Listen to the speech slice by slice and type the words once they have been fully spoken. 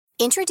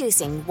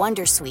Introducing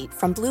Wondersuite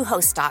from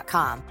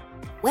Bluehost.com.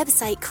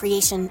 Website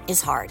creation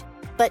is hard,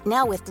 but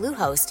now with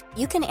Bluehost,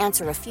 you can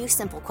answer a few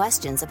simple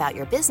questions about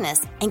your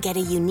business and get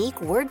a unique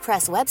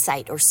WordPress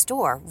website or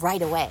store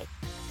right away.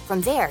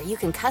 From there, you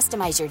can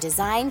customize your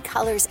design,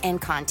 colors,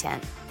 and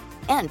content.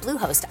 And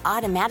Bluehost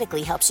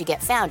automatically helps you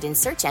get found in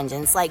search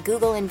engines like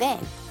Google and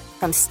Bing.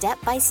 From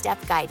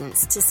step-by-step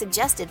guidance to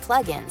suggested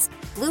plugins,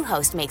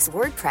 Bluehost makes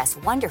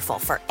WordPress wonderful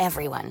for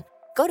everyone.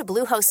 Go to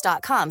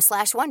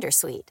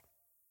bluehost.com/wondersuite.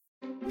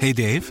 Hey,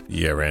 Dave.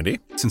 Yeah, Randy.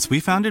 Since we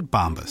founded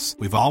Bombas,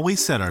 we've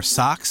always said our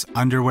socks,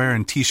 underwear,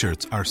 and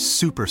T-shirts are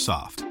super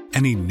soft.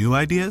 Any new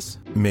ideas?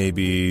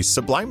 Maybe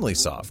sublimely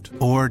soft.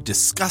 Or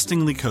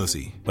disgustingly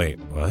cozy. Wait,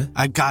 what?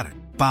 I got it.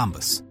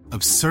 Bombas.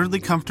 Absurdly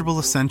comfortable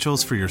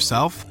essentials for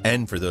yourself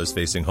and for those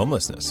facing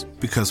homelessness.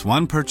 Because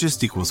one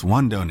purchased equals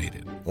one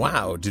donated.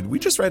 Wow, did we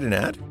just write an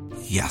ad?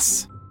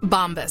 Yes.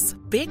 Bombas.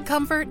 Big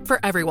comfort for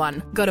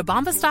everyone. Go to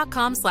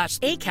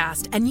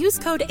bombas.com/ACAST and use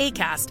code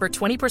ACAST for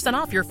 20%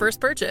 off your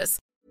first purchase.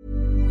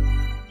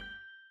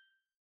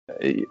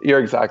 You're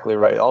exactly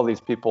right. All these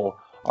people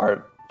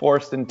are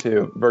forced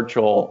into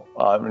virtual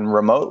and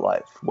remote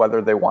life,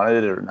 whether they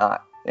wanted it or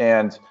not.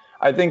 And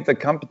I think the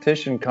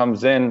competition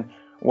comes in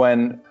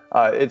when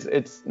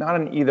it's not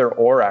an either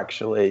or,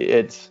 actually.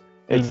 It's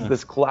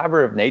this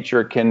collaborative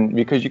nature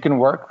because you can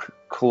work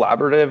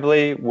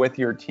collaboratively with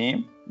your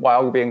team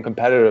while being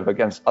competitive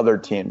against other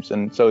teams.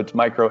 And so it's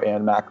micro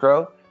and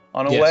macro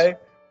on a way.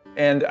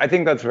 And I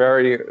think that's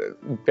very,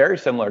 very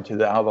similar to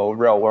how the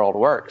real world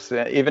works.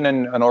 Even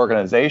in an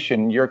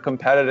organization, you're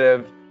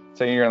competitive.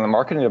 Say you're in the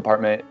marketing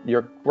department,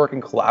 you're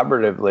working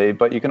collaboratively,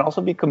 but you can also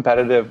be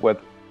competitive with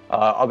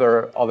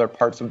other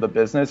parts of the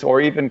business, or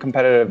even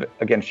competitive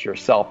against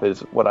yourself is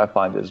what I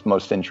find is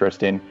most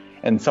interesting.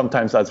 And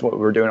sometimes that's what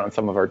we're doing on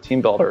some of our team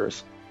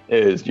builders,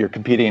 is you're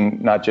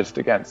competing not just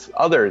against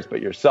others,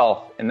 but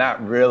yourself. And that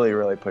really,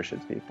 really pushes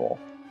people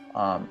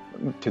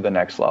to the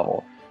next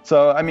level.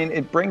 So, I mean,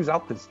 it brings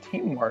out this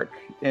teamwork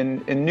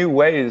in new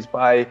ways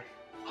by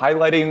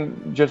highlighting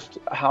just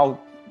how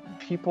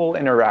people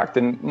interact.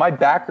 And my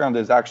background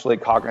is actually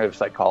cognitive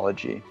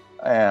psychology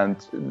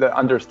and the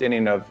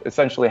understanding of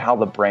essentially how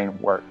the brain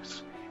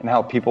works and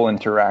how people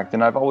interact.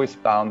 And I've always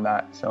found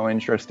that so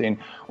interesting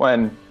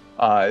when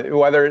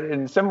whether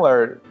in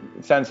similar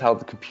sense how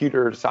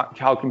computer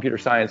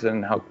science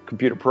and how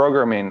computer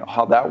programming,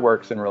 how that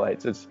works and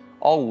relates. It's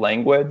all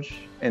language.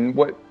 And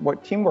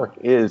what teamwork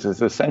is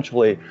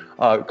essentially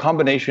a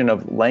combination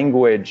of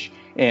language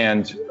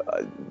and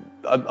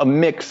a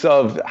mix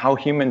of how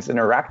humans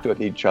interact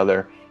with each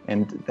other.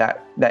 And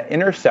that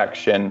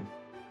intersection,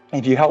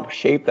 if you help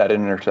shape that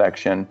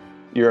intersection,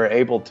 you're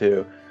able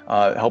to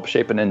help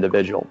shape an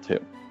individual too.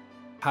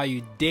 How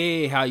you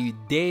day?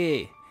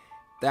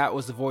 That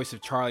was the voice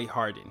of Charlie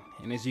Hardin.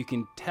 And as you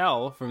can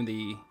tell from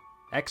the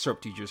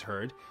excerpt you just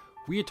heard,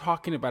 we are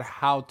talking about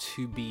how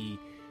to be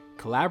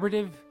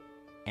collaborative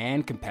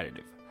and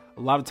competitive.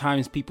 A lot of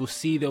times people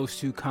see those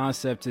two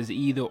concepts as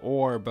either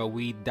or, but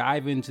we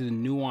dive into the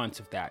nuance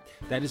of that.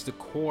 That is the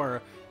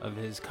core of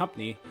his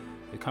company,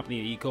 the company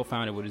that he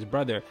co-founded with his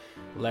brother,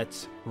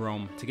 Let's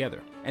Roam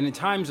Together. And in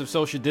times of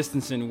social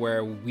distancing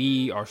where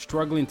we are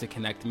struggling to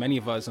connect, many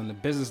of us on the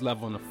business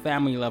level, on the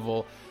family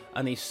level,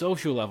 on a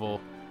social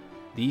level,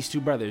 these two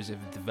brothers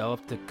have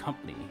developed a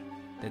company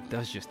that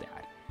does just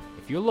that.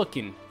 If you're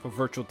looking for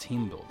virtual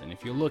team building,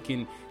 if you're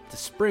looking to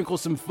sprinkle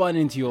some fun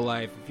into your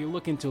life, if you're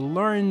looking to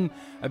learn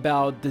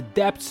about the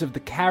depths of the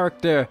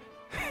character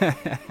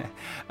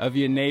of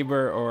your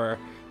neighbor or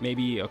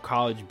maybe a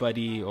college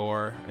buddy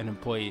or an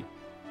employee,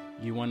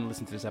 you want to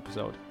listen to this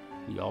episode.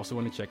 You also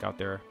want to check out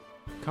their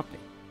company.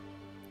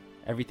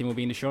 Everything will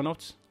be in the show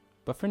notes,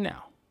 but for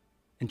now,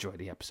 enjoy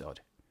the episode.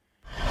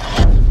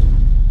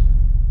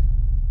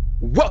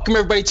 Welcome,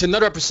 everybody, to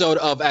another episode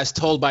of As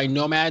Told by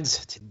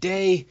Nomads.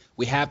 Today,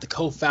 we have the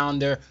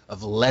co-founder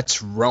of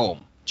Let's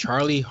Roam,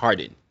 Charlie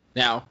Hardin.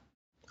 Now,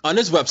 on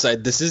his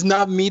website, this is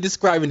not me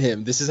describing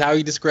him. This is how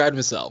he described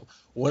himself.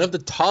 One of the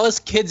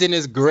tallest kids in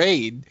his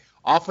grade,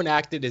 often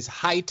acted his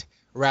height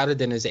rather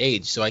than his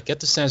age. So I get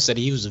the sense that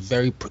he was a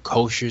very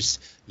precocious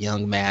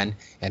young man,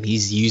 and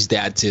he's used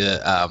that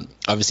to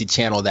obviously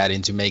channel that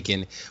into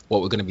making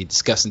what we're going to be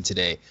discussing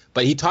today.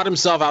 But he taught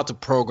himself how to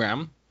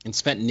program and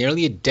spent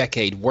nearly a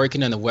decade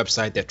working on a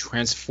website that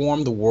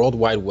transformed the World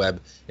Wide Web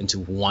into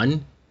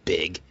one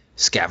big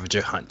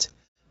scavenger hunt.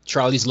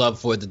 Charlie's love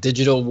for the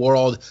digital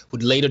world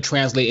would later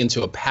translate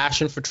into a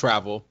passion for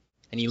travel,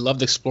 and he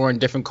loved exploring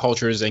different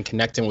cultures and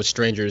connecting with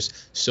strangers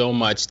so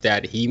much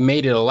that he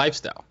made it a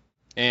lifestyle.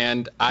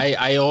 And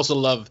I also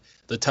love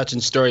the touching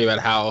story about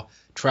how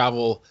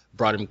travel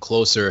brought him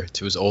closer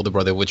to his older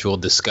brother, which we'll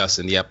discuss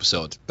in the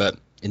episode. But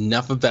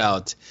enough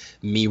about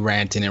me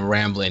ranting and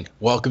rambling.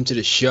 Welcome to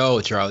the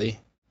show,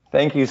 Charlie.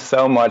 Thank you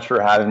so much for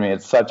having me.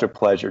 It's such a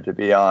pleasure to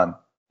be on.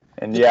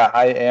 And yeah,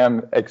 I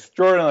am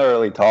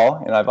extraordinarily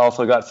tall, and I've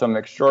also got some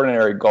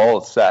extraordinary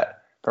goals set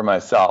for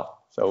myself.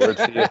 So we'll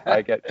see if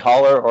I get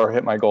taller or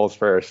hit my goals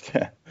first.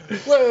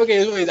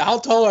 Wait, how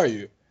tall are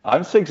you?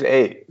 I'm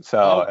 6'8",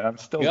 so and I'm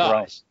still gosh.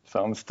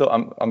 growing. So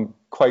I'm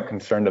quite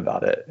concerned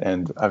about it,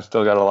 and I've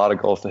still got a lot of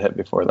goals to hit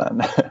before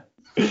then.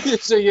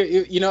 So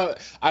you know,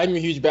 I'm a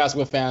huge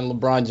basketball fan.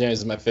 LeBron James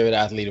is my favorite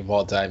athlete of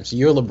all time. So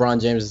you're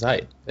LeBron James'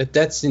 height.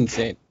 That's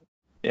insane.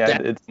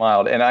 Yeah, it's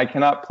mild, and I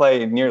cannot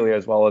play nearly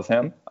as well as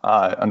him,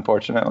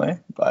 unfortunately.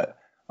 But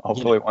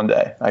hopefully one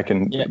day I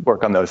can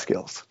work on those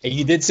skills. And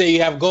you did say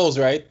you have goals,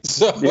 right?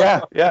 So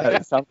yeah,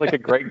 it sounds like a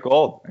great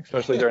goal,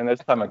 especially during this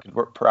time. I could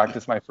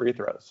practice my free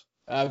throws.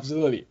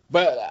 Absolutely.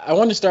 But I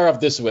want to start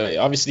off this way.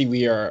 Obviously,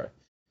 we are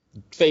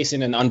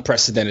facing an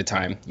unprecedented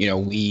time. You know,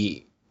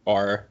 we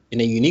are in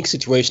a unique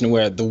situation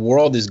where the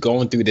world is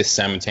going through this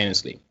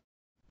simultaneously.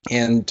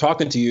 And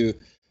talking to you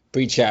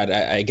pre-chat,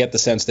 I get the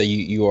sense that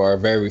you are a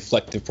very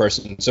reflective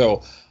person.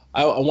 So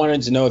I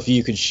wanted to know if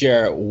you could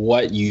share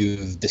what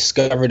you've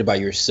discovered about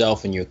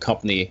yourself and your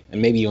company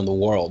and maybe even the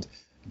world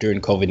during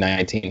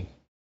COVID-19.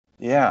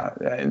 Yeah,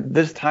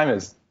 this time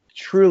is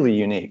truly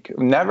unique.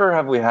 Never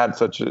have we had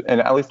such, in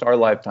at least our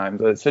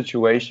lifetimes, a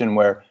situation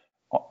where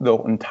the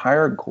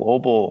entire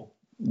global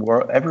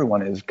world,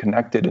 everyone is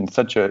connected in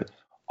such a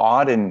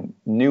odd and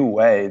new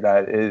way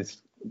that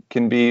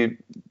can be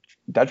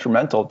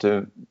detrimental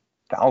to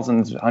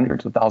thousands,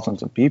 hundreds of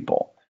thousands of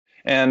people.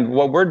 And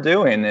what we're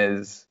doing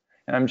is,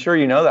 and I'm sure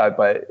you know that,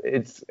 but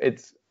it's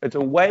a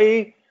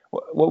way.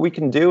 What we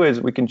can do is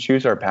we can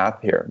choose our path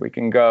here. We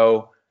can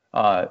go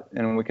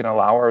and we can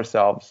allow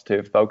ourselves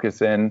to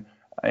focus in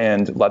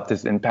and let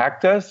this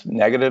impact us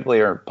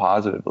negatively or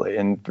positively.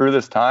 And through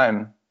this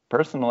time,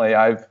 personally,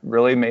 I've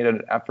really made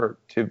an effort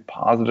to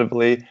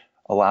positively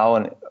allow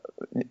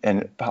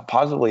and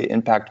positively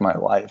impact my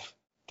life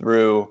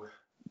through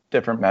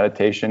different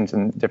meditations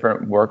and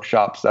different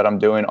workshops that I'm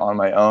doing on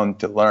my own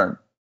to learn.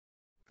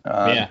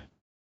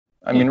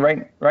 I mean,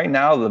 right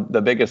now,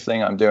 the biggest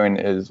thing I'm doing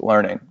is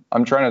learning.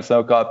 I'm trying to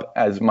soak up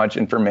as much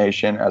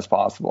information as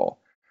possible.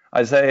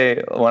 I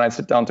say when I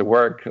sit down to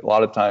work, a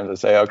lot of times I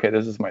say, okay,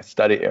 this is my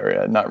study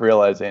area, not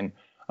realizing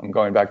I'm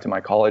going back to my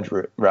college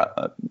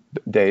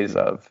days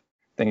of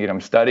thinking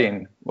I'm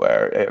studying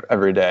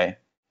every day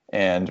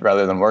and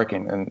rather than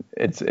working. And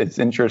it's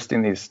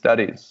interesting. These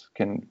studies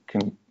can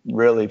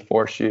really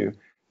force you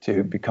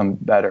to become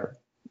better.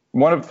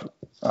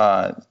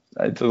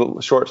 It's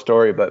a short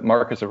story, but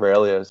Marcus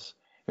Aurelius,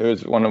 who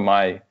is one of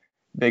my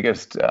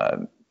biggest,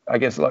 I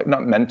guess, like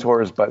not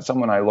mentors, but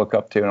someone I look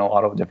up to in a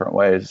lot of different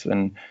ways.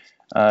 And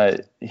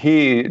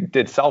he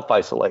did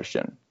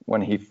self-isolation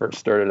when he first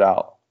started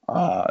out.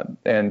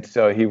 And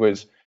so he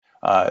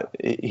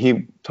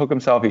took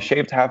himself, he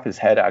shaved half his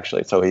head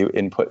actually. So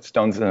he put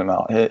stones in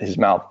his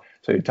mouth.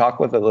 So he'd talk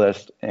with a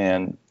list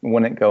and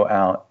wouldn't go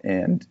out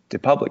and to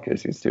public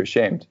because he's too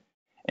ashamed.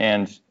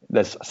 And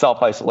this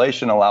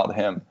self-isolation allowed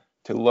him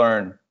to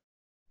learn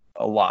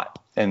a lot.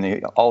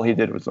 And all he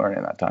did was learn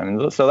in that time.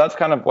 And so that's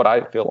kind of what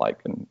I feel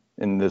like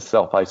in this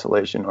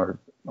self-isolation, or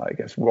I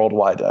guess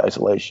worldwide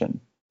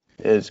isolation,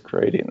 is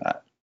creating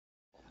that.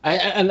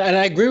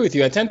 I agree with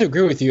you. I tend to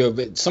agree with you.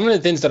 But some of the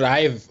things that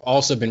I've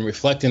also been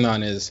reflecting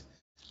on is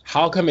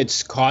how come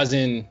it's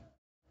causing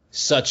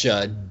such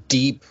a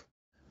deep,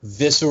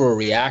 visceral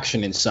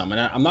reaction in some. And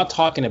I'm not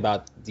talking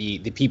about the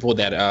people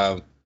that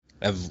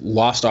have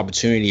lost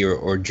opportunity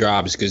or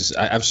jobs, because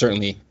I've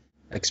certainly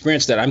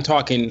experienced that. I'm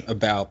talking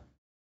about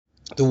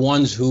the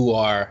ones who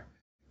are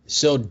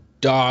so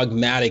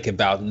dogmatic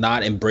about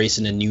not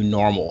embracing a new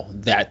normal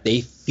that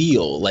they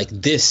feel like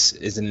this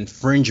is an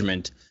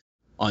infringement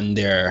on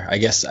their, I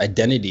guess,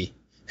 identity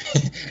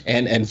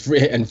and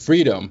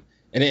freedom.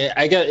 And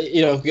I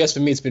guess for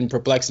me it's been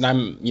perplexing.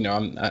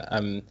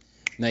 I'm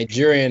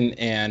Nigerian,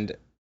 and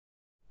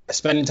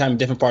spending time in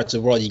different parts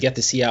of the world, you get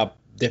to see how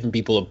different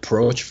people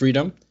approach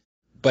freedom.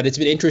 But it's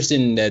been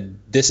interesting that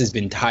this has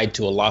been tied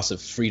to a loss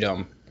of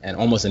freedom and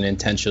almost an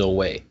intentional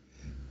way,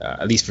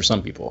 at least for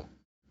some people.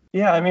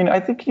 Yeah, I mean, I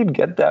think you'd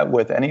get that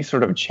with any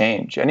sort of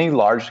change, any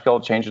large-scale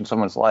change in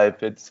someone's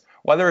life. It's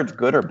whether it's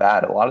good or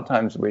bad. A lot of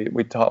times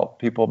we tell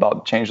people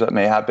about change that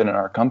may happen in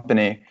our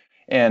company,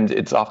 and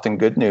it's often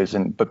good news.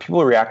 But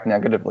people react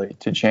negatively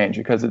to change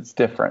because it's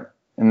different.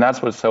 And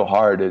that's what's so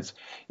hard, is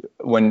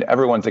when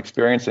everyone's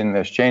experiencing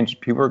this change,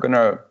 people are going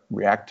to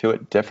react to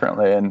it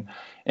differently.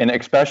 And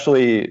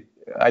especially,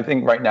 I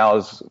think right now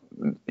is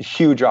a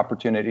huge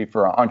opportunity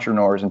for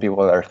entrepreneurs and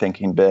people that are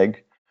thinking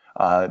big.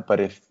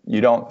 But if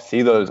you don't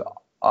see those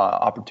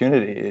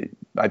opportunity,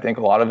 I think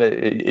a lot of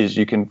it is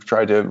you can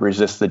try to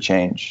resist the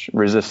change,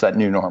 resist that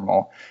new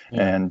normal,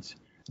 and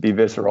be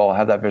visceral,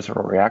 have that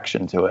visceral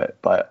reaction to it.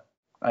 But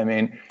I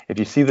mean, if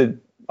you see the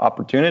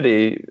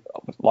opportunity,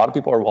 a lot of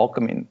people are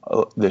welcoming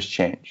this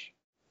change,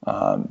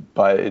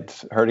 but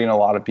it's hurting a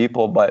lot of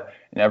people. But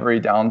in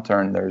every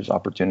downturn, there's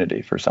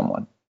opportunity for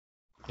someone.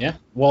 Yeah,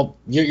 well,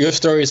 your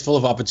story is full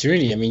of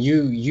opportunity. I mean,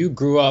 you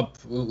grew up,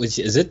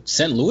 is it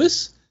St.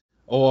 Louis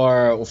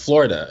or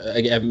Florida?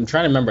 I'm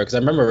trying to remember, because I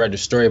remember I read a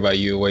story about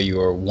you where you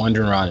were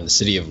wandering around in the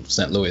city of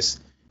St. Louis.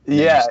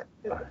 Yeah.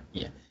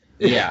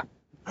 Yeah.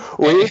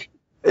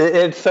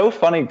 It's so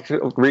funny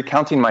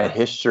recounting my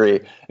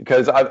history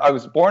because I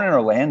was born in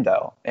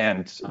Orlando,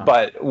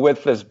 but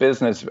with this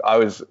business, I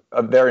was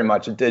very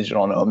much a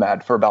digital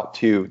nomad for about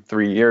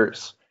 2-3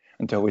 years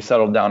until we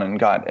settled down and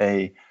got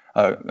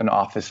an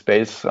office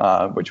space,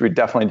 which we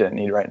definitely didn't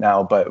need right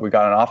now, but we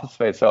got an office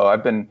space. So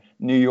I've been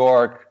New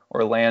York,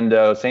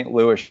 Orlando, St.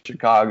 Louis,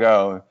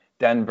 Chicago,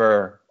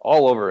 Denver,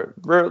 all over,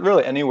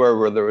 really anywhere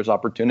where there was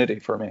opportunity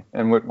for me.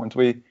 And once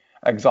we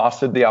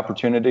exhausted the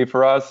opportunity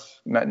for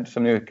us, met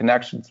some new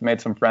connections,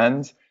 made some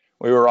friends,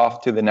 we were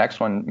off to the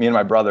next one. Me and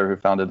my brother, who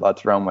founded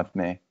Let's Roam with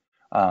me,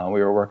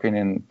 we were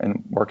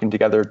working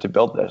together to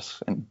build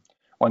this. And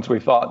once we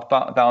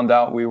found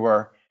out we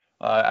were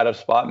at a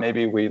spot,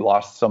 maybe we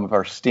lost some of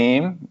our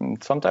steam.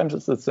 And sometimes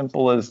it's as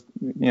simple as,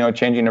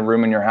 changing a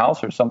room in your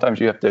house, or sometimes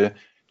you have to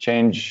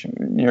change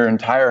your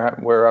entire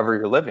wherever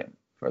you're living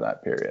for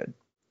that period.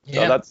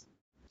 Yeah. So that's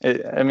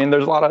it. I mean,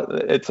 there's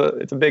it's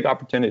a big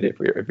opportunity if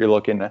you're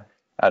looking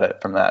at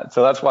it from that.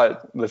 So that's why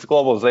this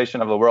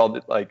globalization of the world,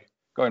 like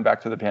going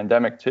back to the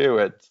pandemic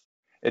too,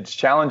 it's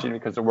challenging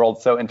because the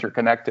world's so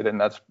interconnected, and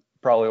that's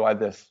probably why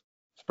this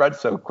spread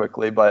so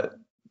quickly. But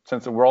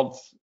since the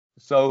world's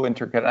so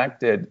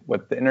interconnected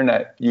with the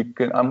internet,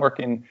 I'm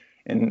working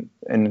in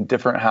a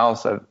different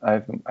house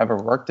I've ever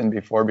worked in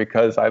before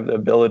because I have the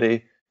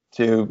ability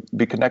to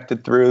be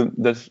connected through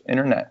this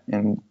internet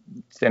and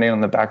standing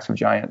on the backs of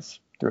giants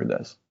through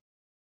this.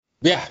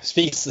 Yeah,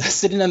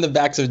 sitting on the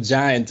backs of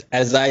giants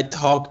as I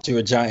talk to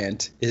a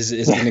giant is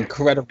an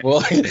incredible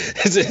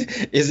that's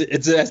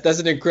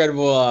an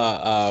incredible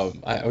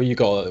what do you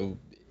call it,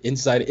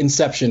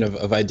 inception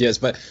of ideas.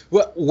 But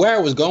where I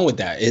was going with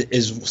that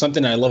is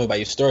something I love about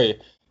your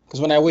story, because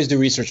when I always do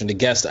research on the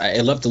guest, I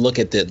love to look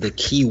at the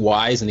key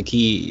whys and the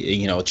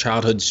key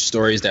childhood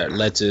stories that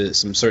led to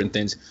some certain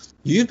things.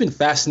 You've been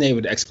fascinated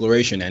with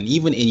exploration, and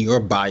even in your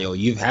bio,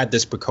 you've had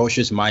this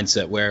precocious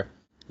mindset where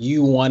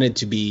you wanted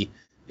to be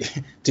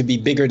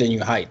bigger than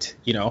your height,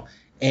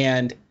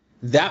 and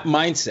that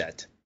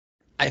mindset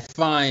I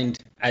find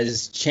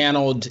as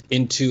channeled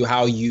into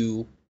how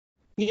you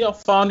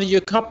founded your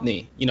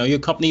company. Your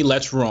company,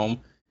 Let's Roam,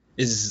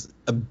 is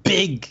a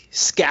big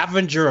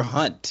scavenger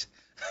hunt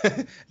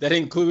that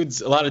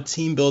includes a lot of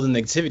team building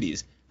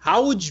activities.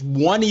 How would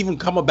one even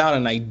come about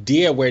an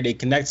idea where they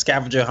connect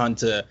scavenger hunt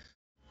to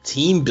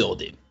team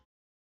building?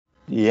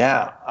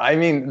 Yeah, I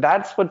mean,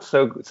 that's what's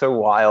so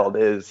wild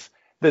is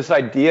this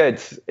idea.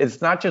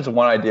 It's not just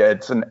one idea,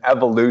 it's an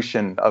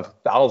evolution of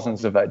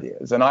thousands of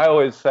ideas. And I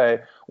always say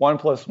 1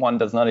 + 1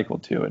 does not equal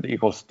 2, it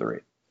equals 3.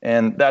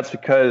 And that's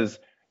because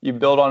you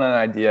build on an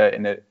idea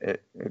and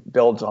it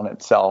builds on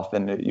itself,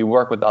 and you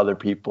work with other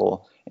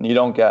people, and you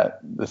don't get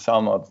the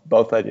sum of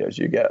both ideas,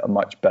 you get a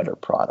much better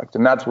product.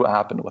 And that's what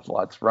happened with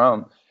Let's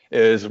Roam,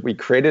 is we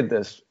created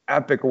this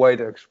epic way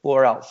to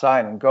explore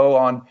outside and go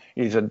on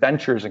these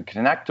adventures and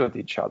connect with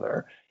each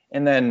other.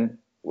 And then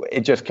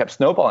it just kept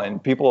snowballing.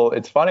 People,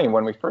 it's funny,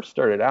 when we first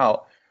started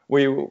out,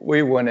 we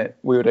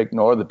would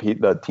ignore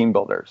the team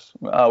builders.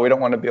 We don't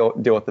want to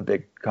deal with the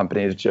big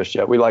companies just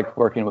yet. We like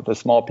working with the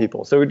small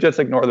people. So we just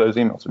ignore those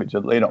emails. We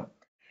just delete them.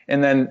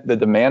 And then the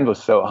demand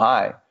was so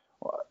high.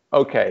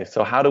 Okay,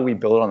 so how do we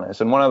build on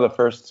this? And one of the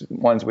first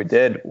ones we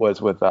did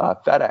was with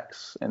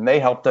FedEx, and they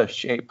helped us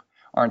shape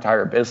our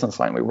entire business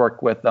line. We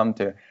worked with them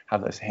to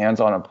have this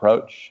hands-on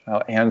approach,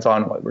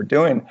 hands-on what we're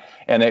doing,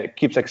 and it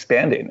keeps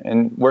expanding.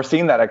 And we're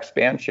seeing that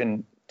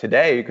expansion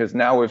today because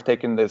now we've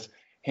taken this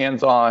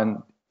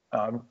hands-on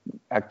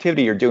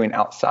activity you're doing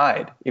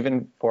outside,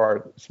 even for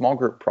our small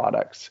group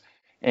products,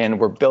 and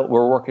we're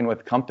working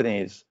with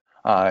companies.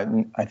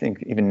 I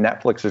think even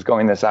Netflix is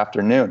going this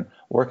afternoon,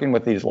 working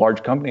with these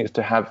large companies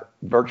to have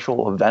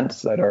virtual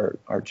events that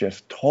are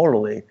just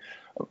totally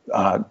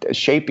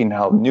shaping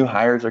how new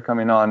hires are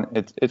coming on.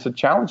 It's a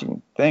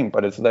challenging thing,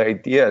 but it's the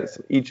ideas,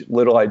 each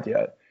little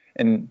idea.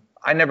 And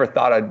I never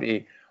thought I'd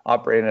be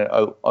operating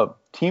a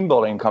team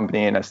building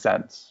company in a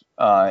sense,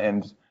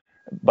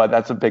 but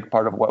that's a big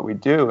part of what we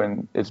do,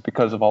 and it's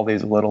because of all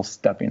these little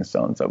stepping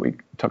stones that we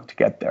took to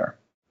get there.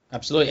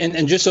 Absolutely.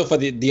 And just so for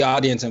the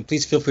audience, and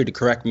please feel free to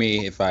correct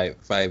me if I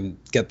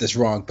get this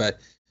wrong, but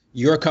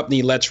your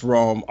company, Let's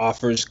Roam,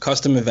 offers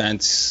custom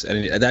events,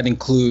 and that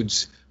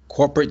includes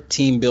corporate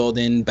team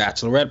building,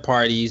 bachelorette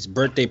parties,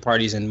 birthday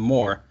parties, and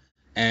more.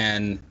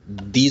 And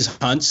these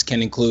hunts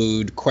can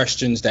include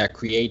questions that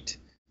create,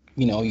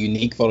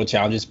 unique photo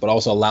challenges, but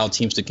also allow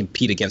teams to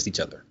compete against each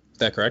other. Is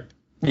that correct?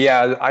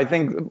 Yeah, I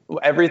think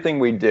everything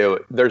we do,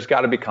 there's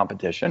got to be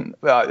competition.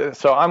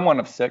 So I'm one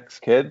of 6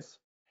 kids,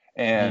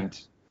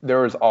 and there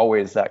was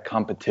always that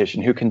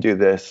competition. Who can do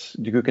this?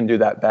 Who can do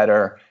that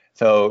better?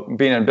 So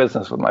being in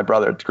business with my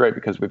brother, it's great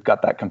because we've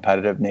got that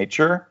competitive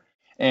nature.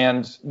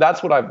 And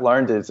that's what I've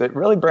learned is it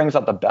really brings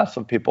out the best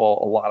of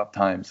people a lot of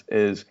times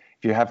is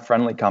if you have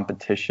friendly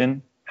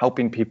competition,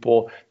 helping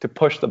people to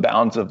push the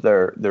bounds of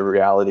their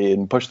reality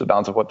and push the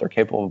bounds of what they're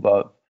capable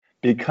of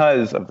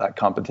because of that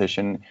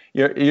competition.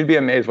 You'd be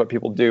amazed what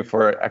people do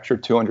for an extra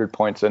 200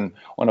 points in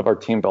one of our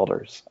team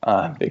builders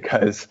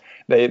because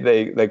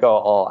they go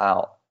all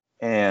out,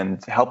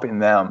 and helping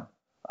them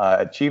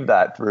achieve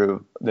that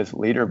through this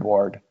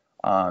leaderboard,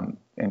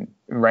 and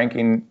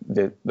ranking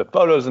the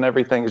photos and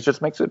everything. It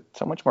just makes it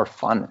so much more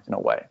fun in a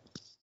way.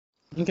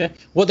 Okay.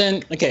 Well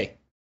then,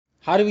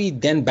 how do we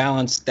then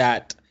balance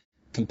that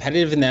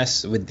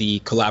competitiveness with the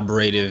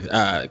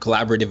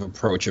collaborative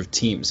approach of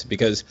teams?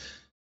 Because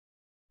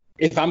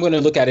if I'm going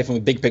to look at it from a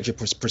big picture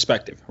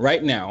perspective,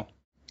 right now,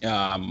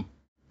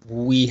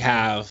 we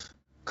have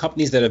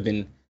companies that have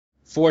been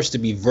forced to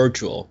be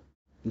virtual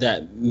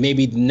that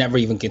maybe never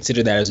even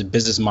consider that as a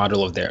business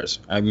model of theirs.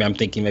 I'm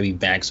thinking maybe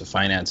banks or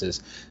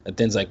finances and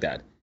things like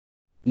that.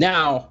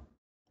 Now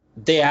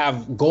they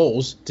have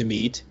goals to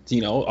meet.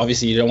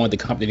 Obviously you don't want the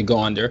company to go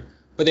under,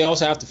 but they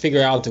also have to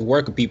figure out to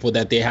work with people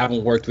that they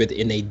haven't worked with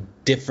in a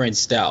different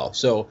style.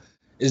 So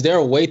is there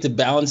a way to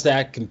balance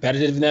that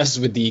competitiveness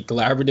with the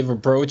collaborative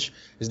approach?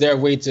 Is there a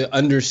way to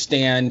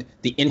understand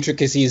the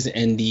intricacies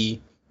and the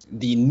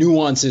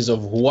nuances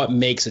of what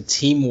makes a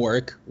team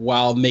work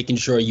while making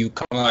sure you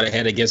come out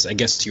ahead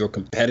against your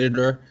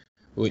competitor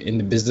in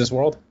the business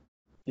world?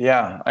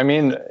 Yeah, I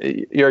mean,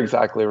 you're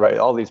exactly right.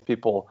 All these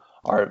people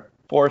are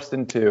forced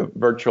into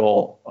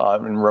virtual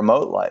and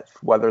remote life,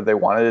 whether they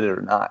wanted it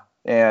or not.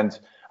 And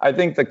I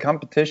think the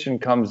competition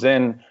comes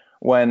in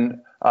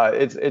when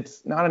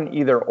it's not an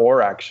either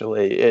or,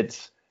 actually.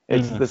 It's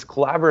this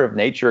collaborative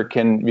nature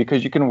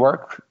because you can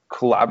work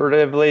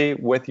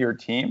collaboratively with your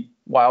team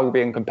while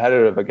being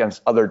competitive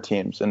against other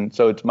teams. And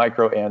so it's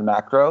micro and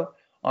macro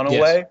on a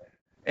way.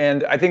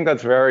 And I think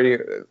that's very,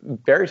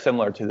 very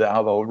similar to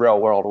how the real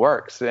world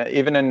works.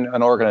 Even in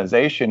an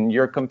organization,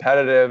 you're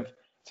competitive.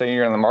 Say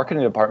you're in the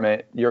marketing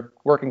department, you're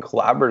working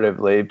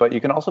collaboratively, but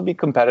you can also be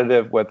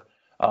competitive with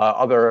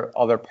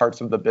other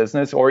parts of the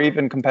business, or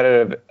even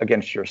competitive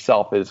against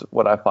yourself is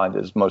what I find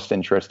is most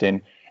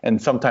interesting.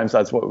 And sometimes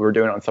that's what we're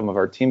doing on some of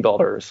our team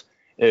builders,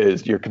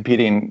 is you're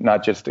competing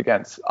not just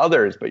against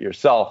others, but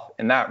yourself.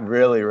 And that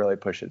really, really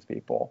pushes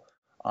people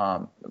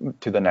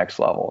to the next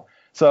level.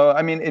 So,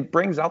 I mean, it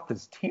brings out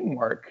this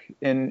teamwork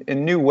in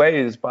new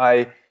ways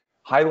by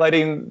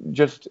highlighting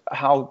just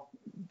how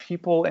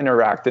people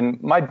interact.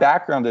 And my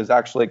background is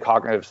actually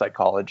cognitive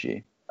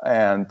psychology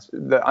and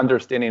the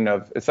understanding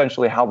of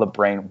essentially how the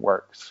brain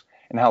works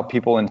and how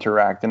people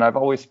interact. And I've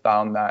always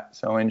found that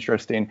so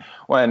interesting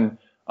when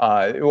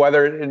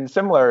whether in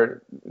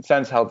similar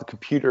sense how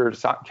computer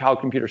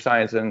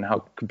science and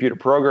how computer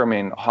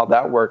programming, how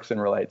that works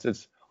and relates.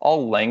 It's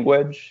all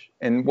language.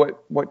 And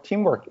what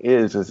teamwork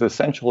is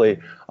essentially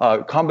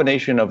a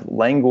combination of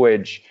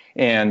language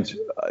and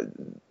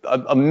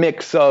a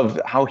mix of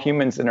how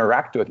humans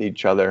interact with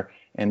each other.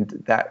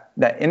 And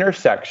that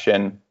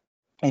intersection,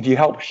 if you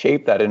help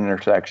shape that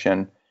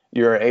intersection,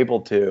 you're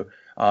able to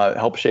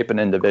help shape an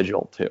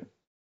individual too.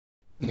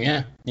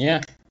 Yeah.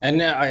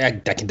 And I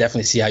can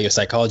definitely see how your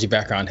psychology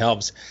background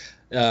helps.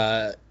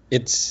 I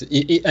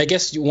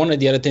guess one of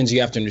the other things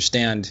you have to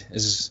understand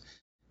is,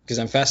 because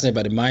I'm fascinated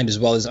by the mind as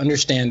well, is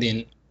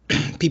understanding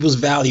people's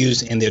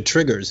values and their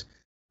triggers,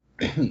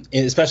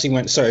 especially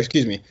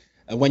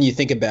when you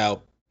think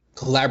about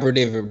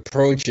collaborative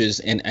approaches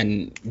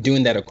and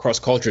doing that across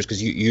cultures,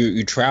 because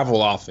you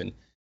travel often.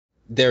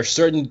 There are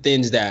certain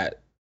things that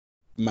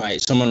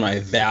someone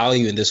might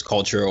value in this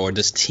culture or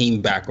this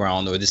team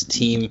background or this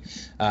team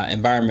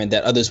environment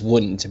that others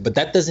wouldn't. But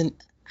that doesn't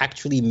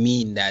actually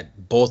mean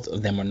that both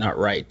of them are not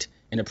right.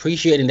 And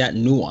appreciating that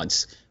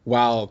nuance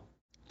while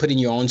putting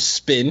your own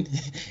spin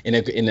in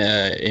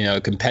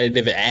a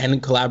competitive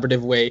and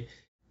collaborative way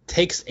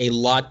takes a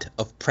lot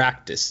of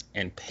practice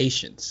and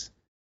patience.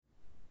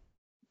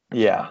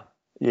 Yeah.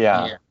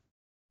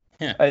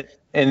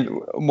 And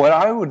what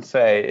I would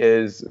say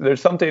is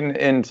there's something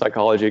in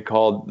psychology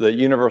called the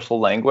universal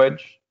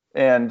language.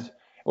 And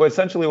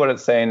essentially what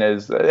it's saying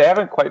is they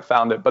haven't quite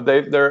found it, but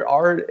there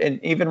are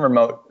in even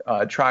remote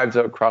tribes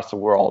across the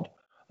world,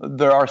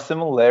 there are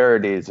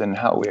similarities in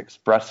how we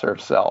express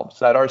ourselves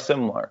that are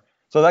similar.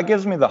 So that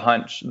gives me the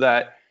hunch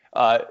that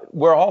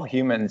we're all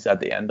humans at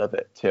the end of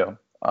it too.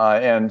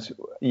 And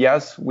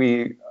yes,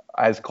 we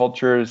as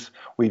cultures,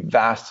 we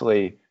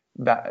vastly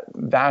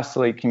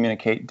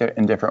communicate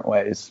in different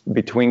ways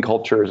between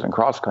cultures and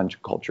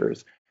cross-country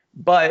cultures.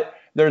 But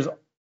there's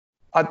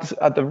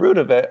at the root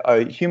of it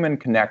a human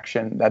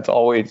connection that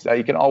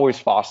you can always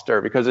foster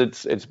because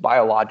it's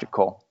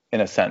biological in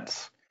a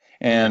sense.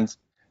 And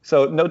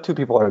so no two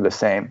people are the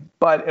same,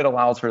 but it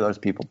allows for those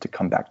people to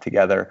come back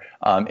together.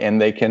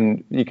 And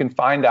you can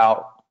find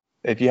out,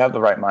 if you have the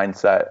right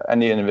mindset,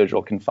 any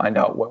individual can find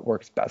out what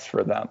works best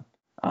for them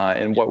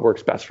and what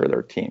works best for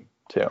their team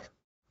too.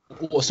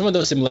 Well, one of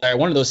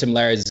those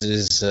similarities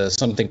is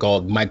something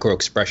called micro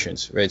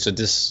expressions, right? So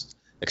this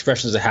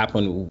expressions that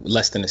happen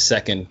less than a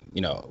second,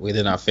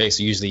 within our face.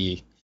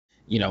 Usually,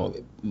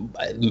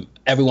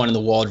 everyone in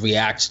the world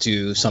reacts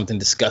to something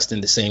discussed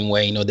in the same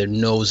way. Their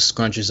nose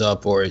scrunches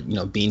up, or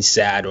being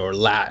sad or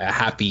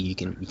happy. You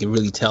can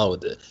really tell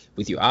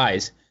with your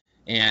eyes.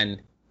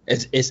 And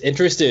it's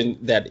interesting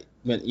that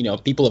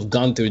people have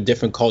gone through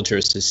different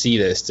cultures to see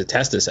this, to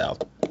test this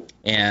out,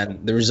 and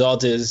the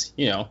result is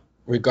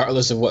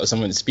regardless of what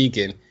someone's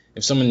speaking,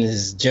 if someone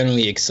is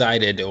generally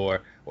excited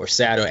or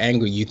sad or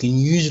angry, you can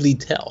usually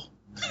tell.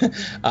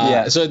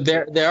 So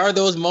there are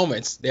those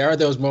moments.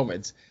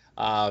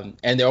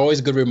 And they're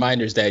always good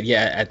reminders that,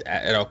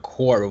 at our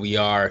core, we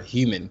are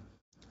human.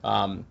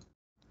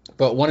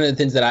 But one of the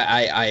things that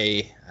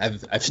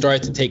I've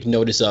started to take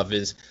notice of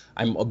is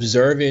I'm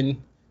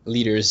observing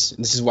leaders.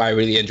 This is why I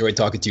really enjoyed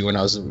talking to you when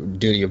I was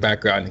doing your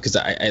background, because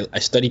I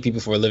study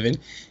people for a living,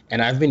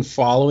 and I've been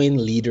following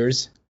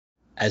leaders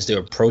as they're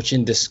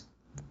approaching this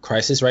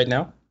crisis right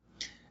now.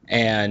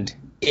 And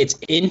it's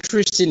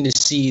interesting to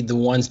see the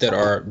ones that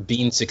are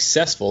being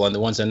successful and the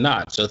ones that are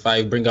not. So if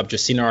I bring up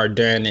Jacinda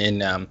Ardern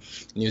in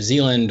New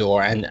Zealand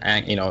or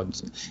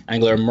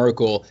Angela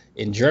Merkel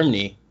in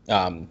Germany,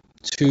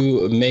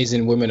 two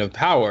amazing women of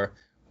power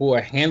who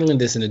are handling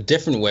this in a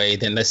different way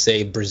than, let's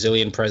say,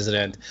 Brazilian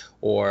president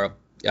or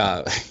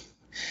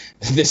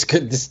this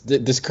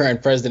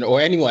current president or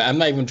anyone. I'm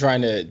not even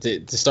trying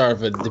to start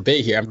off a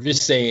debate here. I'm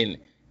just saying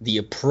the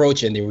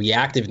approach and the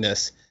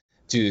reactiveness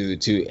to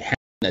handling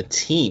a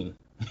team.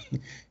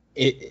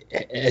 It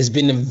has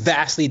been a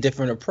vastly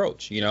different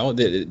approach.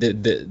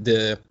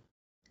 The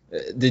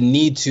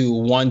need to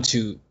want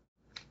to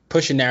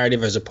push a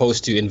narrative as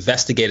opposed to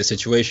investigate a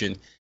situation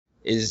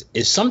is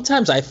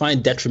sometimes I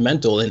find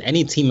detrimental in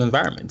any team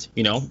environment.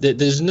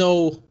 There's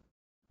no,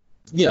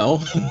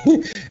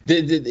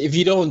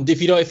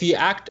 if you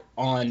act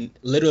on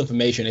little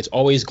information, it's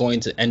always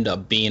going to end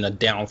up being a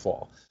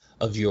downfall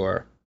of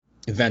your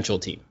eventual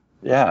team.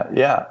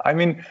 Yeah. I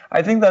mean,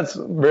 I think that's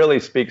really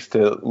speaks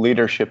to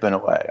leadership in a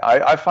way.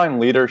 I find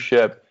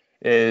leadership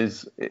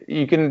is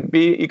you can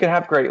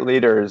have great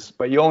leaders,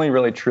 but you only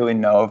really truly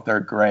know if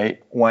they're great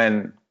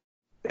when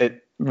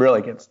it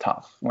really gets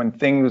tough. When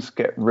things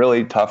get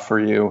really tough for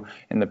you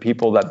and the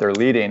people that they're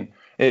leading,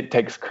 it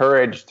takes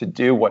courage to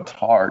do what's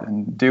hard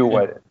and do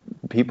what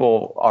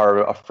people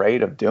are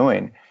afraid of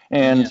doing.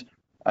 And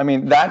I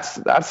mean,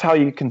 that's how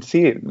you can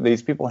see it.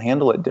 These people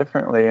handle it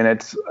differently, and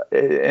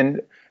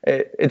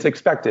it's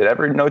expected.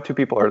 No two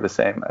people are the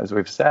same, as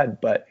we've said,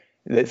 but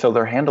so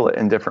they'll handle it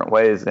in different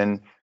ways.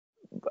 And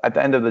at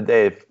the end of the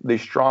day, if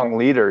these strong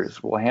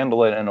leaders will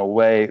handle it in a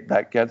way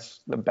that gets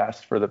the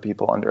best for the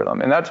people under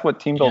them. And that's what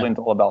team building is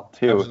all about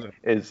too, Absolutely.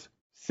 Is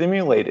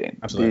simulating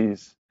Absolutely.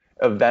 These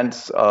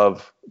events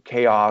of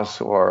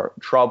chaos or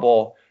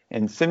trouble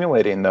and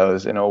simulating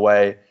those in a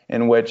way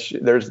in which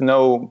there's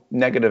no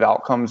negative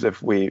outcomes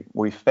if we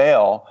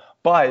fail,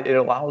 but it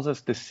allows us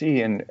to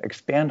see and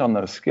expand on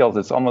those skills.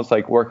 It's almost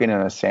like working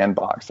in a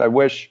sandbox. I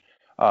wish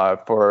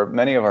for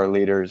many of our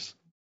leaders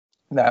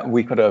that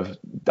we could have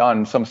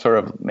done some sort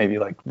of maybe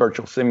like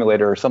virtual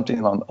simulator or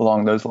something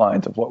along those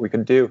lines of what we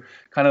could do,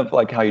 kind of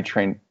like how you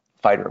train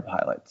fighter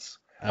pilots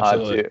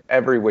to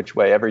every which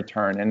way, every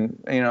turn.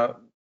 And,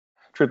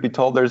 truth be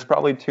told, there's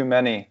probably too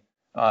many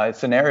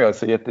scenarios.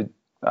 So you have to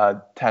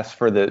test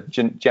for the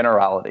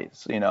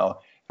generalities.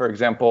 For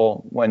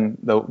example, when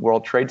the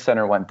World Trade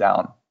Center went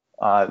down,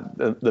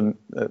 the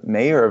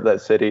mayor of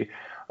that city,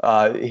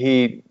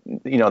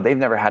 they've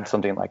never had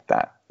something like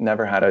that,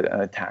 never had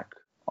an attack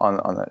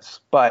on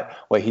this. But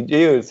what he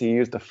did is he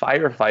used the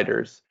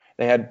firefighters.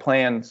 They had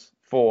plans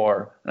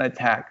for an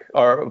attack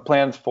or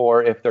plans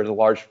for if there's a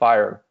large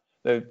fire,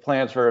 the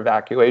plans for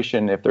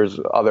evacuation if there's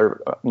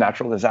other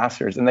natural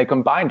disasters. And they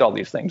combined all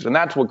these things. And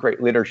that's what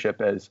great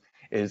leadership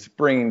is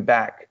bringing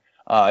back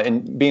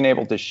and being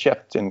able to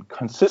shift and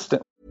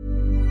consistently.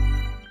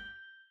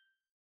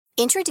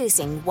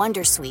 Introducing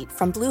Wondersuite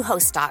from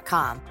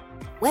Bluehost.com.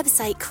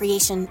 Website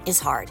creation is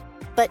hard,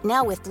 but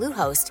now with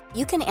Bluehost,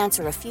 you can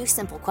answer a few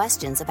simple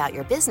questions about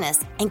your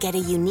business and get a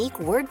unique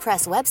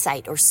WordPress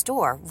website or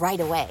store right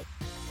away.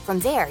 From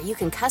there, you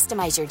can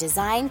customize your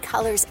design,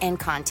 colors, and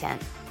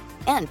content.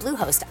 And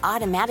Bluehost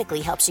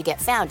automatically helps you get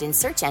found in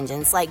search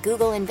engines like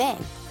Google and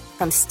Bing.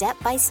 From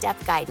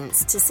step-by-step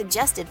guidance to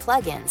suggested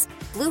plugins,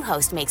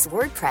 Bluehost makes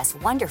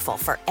WordPress wonderful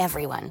for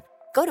everyone.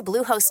 Go to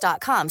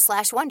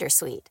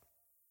Bluehost.com/Wondersuite.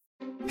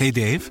 Hey,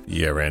 Dave.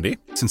 Yeah, Randy.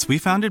 Since we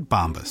founded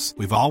Bombas,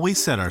 we've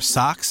always said our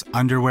socks,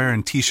 underwear,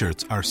 and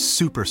T-shirts are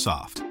super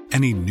soft.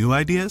 Any new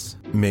ideas?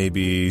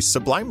 Maybe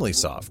sublimely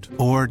soft.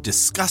 Or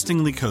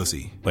disgustingly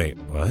cozy. Wait,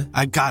 what?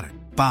 I got it.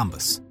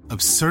 Bombas.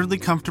 Absurdly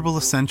comfortable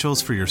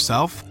essentials for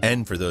yourself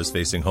and for those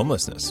facing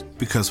homelessness.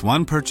 Because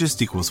one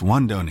purchased equals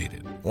one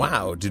donated.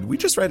 Wow, did we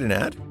just write an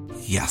ad?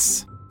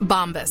 Yes.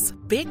 Bombas.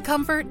 Big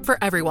comfort for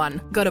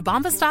everyone. Go to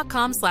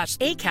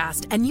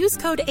bombas.com/ACAST and use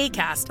code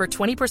ACAST for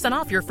 20%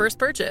 off your first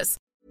purchase.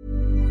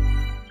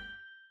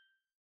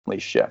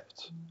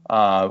 Shift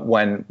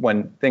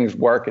when things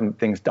work and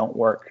things don't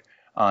work,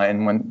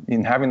 and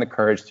when having the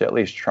courage to at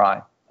least try,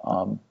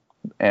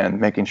 and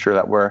making sure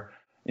that we're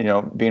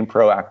being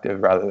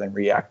proactive rather than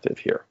reactive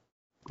here.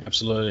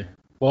 Absolutely.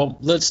 Well,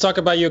 let's talk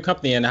about your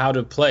company and how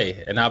to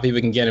play and how people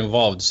can get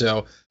involved.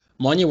 So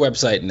I'm on your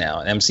website now,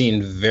 and I'm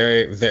seeing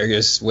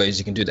various ways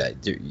you can do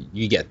that.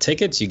 You get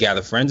tickets, you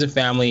gather friends and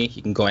family,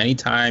 you can go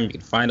anytime, you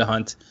can find a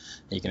hunt,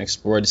 and you can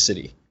explore the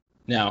city.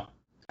 Now,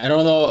 I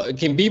don't know,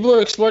 can people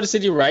explore the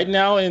city right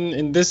now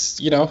in this,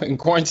 in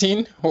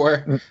quarantine?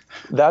 Or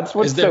that's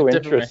what's so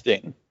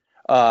interesting.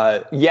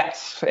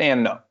 Yes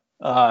and no.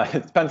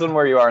 It depends on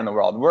where you are in the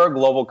world. We're a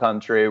global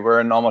country. We're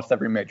in almost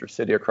every major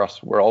city across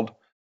the world.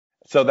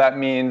 So that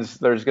means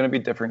there's going to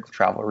be different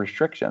travel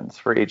restrictions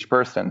for each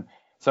person.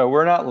 So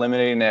we're not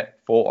limiting it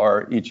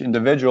for each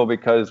individual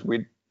because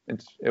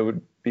it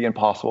would be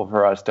impossible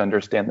for us to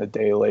understand the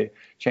daily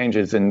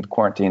changes in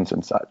quarantines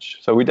and such.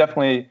 So we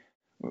definitely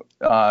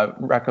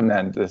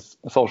recommend this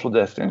social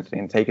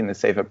distancing, taking the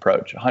safe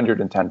approach,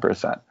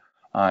 110%,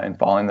 and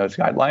following those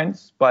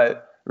guidelines.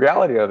 But the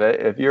reality of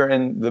it, if you're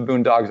in the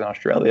boondocks in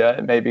Australia,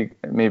 it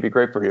may be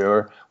great for you.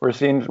 Or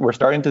we're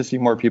starting to see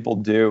more people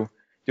do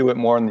it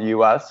more in the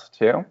U.S.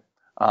 too,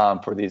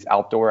 for these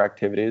outdoor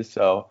activities.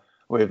 So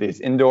we have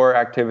these indoor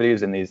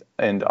activities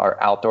and our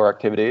outdoor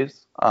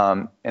activities.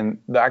 And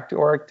the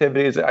outdoor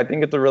activities, I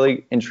think it's a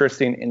really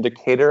interesting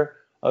indicator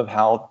of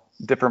how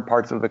different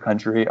parts of the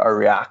country are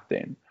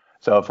reacting.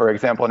 So, for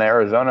example, in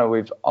Arizona,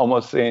 we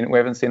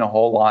haven't seen a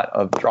whole lot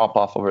of drop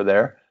off over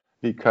there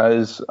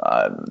because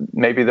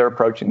maybe they're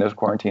approaching this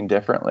quarantine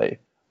differently.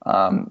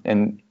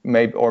 And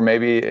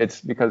maybe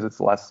it's because it's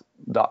less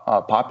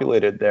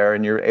populated there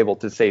and you're able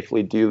to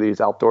safely do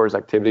these outdoors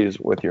activities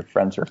with your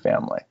friends or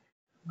family.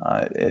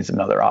 Is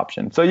another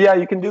option. So yeah,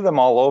 you can do them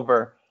all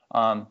over.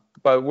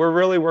 But we're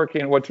really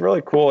working. What's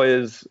really cool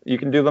is you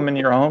can do them in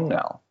your home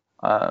now.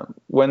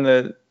 When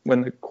the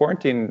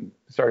quarantine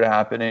started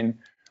happening,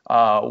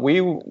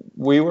 we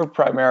were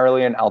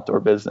primarily an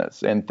outdoor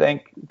business, and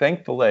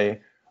thankfully,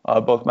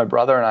 both my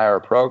brother and I are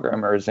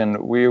programmers,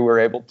 and we were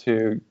able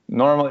to.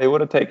 Normally, it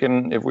would have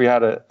taken, if we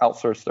had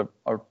outsourced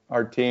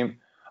our team,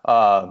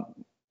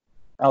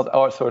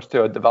 outsourced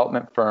to a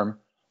development firm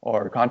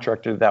or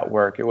contracted that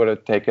work, it would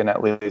have taken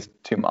at least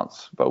 2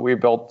 months. But we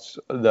built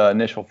the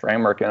initial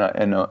framework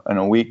in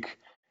a week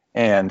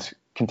and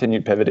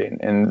continued pivoting,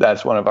 and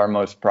that's one of our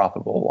most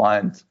profitable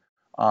lines.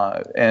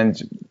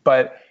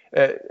 But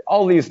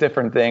all these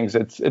different things,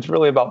 it's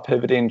really about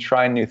pivoting,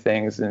 trying new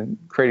things, and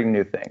creating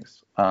new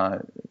things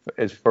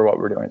is for what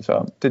we're doing.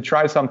 So to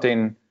try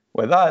something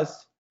with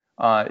us,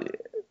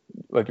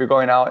 if you're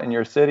going out in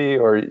your city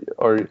or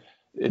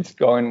it's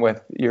going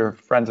with your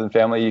friends and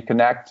family, you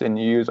connect and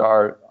you use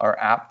our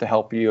app to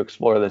help you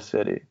explore the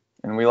city.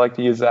 And we like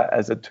to use that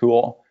as a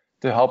tool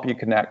to help you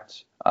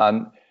connect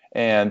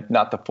and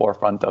not the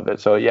forefront of it.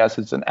 So yes,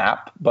 it's an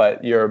app,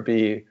 but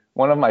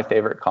one of my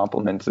favorite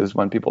compliments is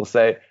when people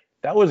say,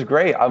 that was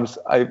great.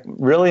 I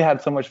really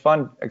had so much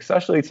fun,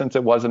 especially since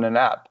it wasn't an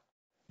app.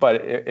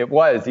 But it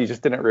was, you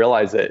just didn't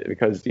realize it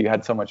because you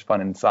had so much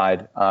fun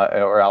inside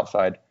or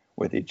outside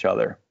with each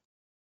other.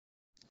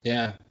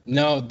 Yeah,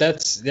 no,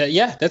 that's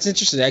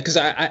interesting because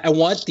I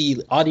want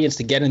the audience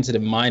to get into the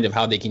mind of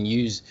how they can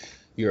use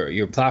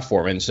your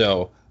platform. And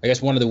so I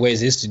guess one of the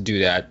ways is to do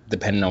that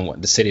depending on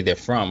what the city they're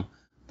from.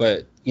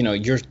 But,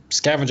 your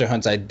scavenger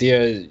hunts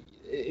idea,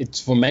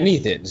 it's for many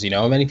things,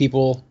 many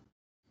people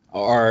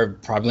are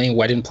probably in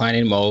wedding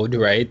planning mode,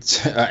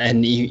 right?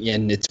 And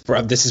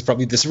this has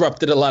probably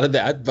disrupted a lot of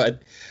that,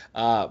 but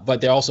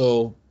they're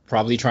also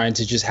probably trying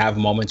to just have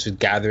moments with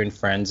gathering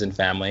friends and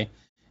family.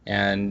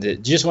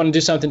 And just want to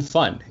do something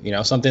fun,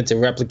 something to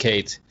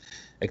replicate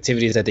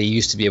activities that they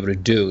used to be able to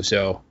do.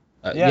 So,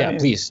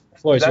 please, the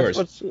floor is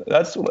yours.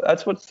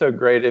 That's what's so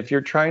great. If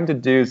you're trying to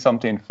do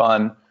something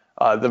fun,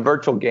 the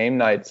virtual game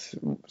nights.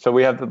 So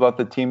we have both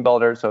the team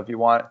builder. So if you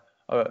want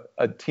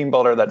a team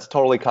builder that's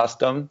totally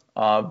custom,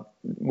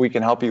 we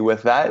can help you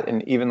with that.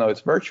 And even though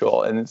it's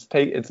virtual, and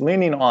it's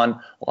leaning on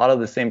a lot of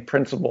the same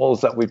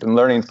principles that we've been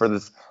learning for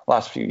this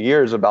last few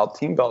years about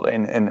team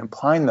building and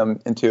applying them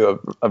into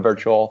a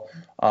virtual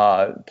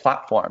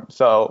platform.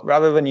 So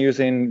rather than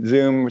using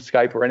Zoom,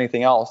 Skype, or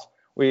anything else,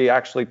 we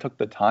actually took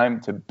the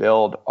time to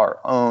build our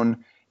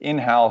own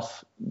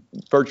in-house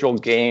virtual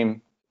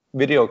game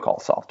video call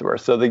software.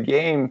 So the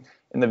game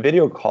and the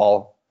video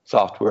call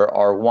software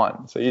are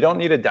one. So you don't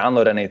need to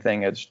download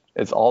anything.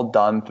 It's all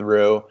done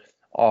through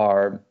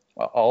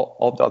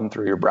all done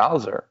through your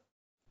browser.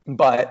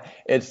 But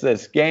it's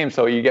this game,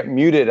 so you get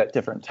muted at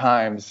different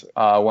times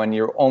when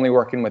you're only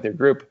working with your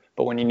group.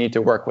 But when you need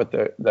to work with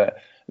the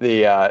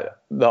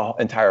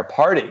entire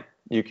party,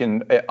 you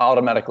can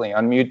automatically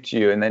unmute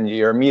you, and then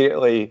you're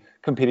immediately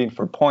competing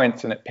for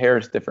points, and it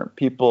pairs different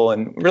people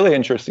and really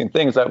interesting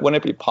things that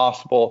wouldn't be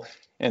possible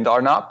and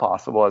are not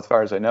possible, as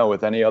far as I know,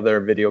 with any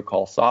other video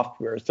call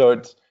software. So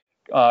it's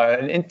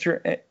an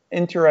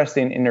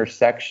interesting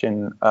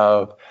intersection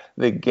of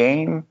the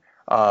game,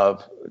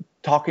 of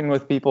talking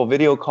with people,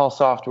 video call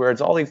software.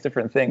 It's all these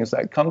different things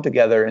that come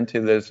together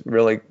into this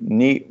really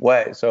neat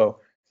way. So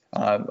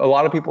a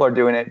lot of people are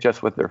doing it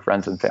just with their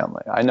friends and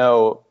family. I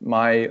know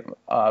my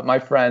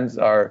friends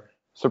are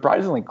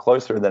surprisingly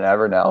closer than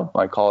ever now.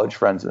 My college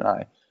friends and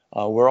I,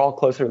 we're all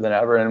closer than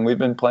ever, and we've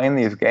been playing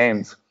these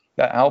games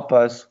that help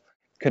us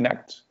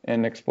connect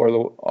and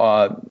explore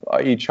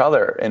each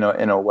other in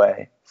a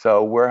way.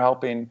 So we're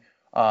helping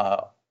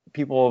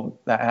people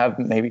that have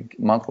maybe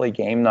monthly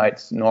game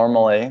nights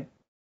normally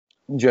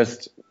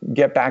just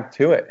get back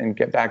to it and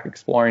get back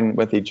exploring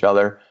with each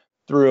other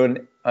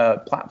through a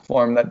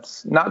platform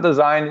that's not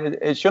designed.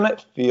 It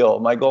shouldn't feel.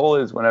 My goal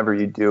is whenever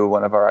you do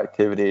one of our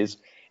activities,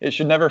 it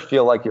should never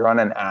feel like you're on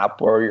an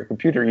app or your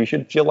computer. You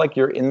should feel like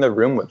you're in the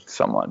room with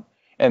someone.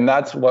 And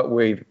that's what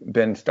we've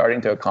been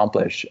starting to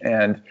accomplish.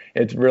 And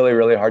it's really,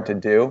 really hard to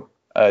do.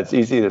 It's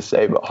easy to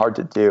say, but hard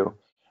to do.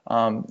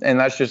 And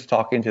that's just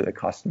talking to the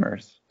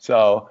customers.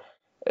 So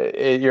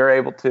you're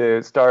able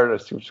to start a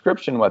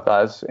subscription with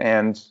us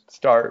and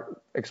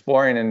start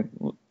exploring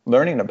and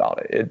learning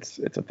about it.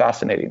 It's a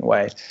fascinating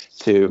way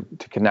to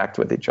connect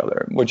with each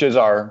other, which is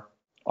our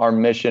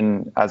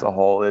mission as a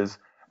whole, is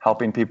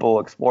helping people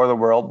explore the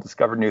world,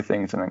 discover new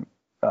things,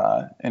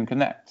 and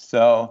connect.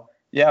 So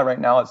yeah, right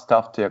now it's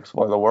tough to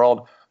explore the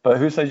world, but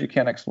who says you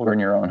can't explore in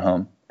your own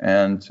home?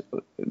 And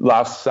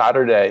last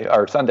Sunday,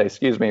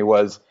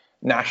 was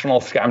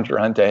National Scavenger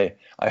Hunt Day.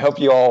 I hope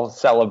you all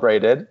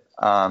celebrated.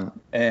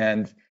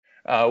 And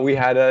we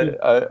had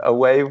a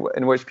way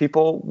in which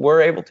people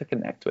were able to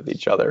connect with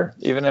each other,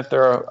 even if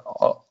they're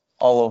all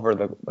over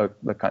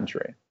the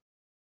country.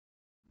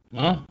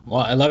 Well,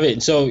 I love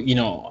it. So,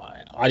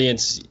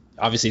 audience,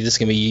 obviously this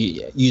can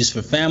be used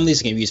for families,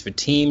 it can be used for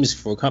teams,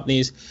 for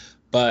companies,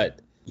 but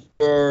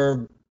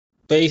you're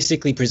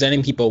basically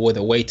presenting people with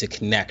a way to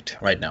connect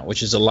right now,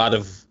 which is a lot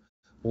of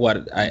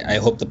what I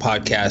hope the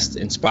podcast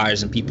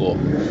inspires in people.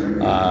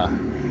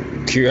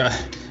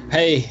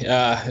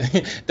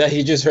 That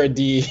you just heard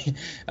the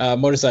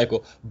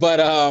motorcycle, but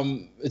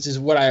it's just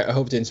what I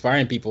hope to inspire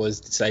in people is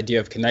this idea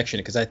of connection,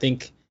 because I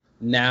think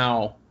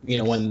now,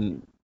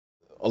 when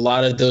a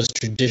lot of those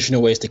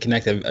traditional ways to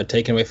connect are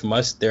taken away from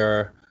us,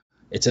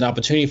 it's an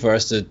opportunity for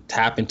us to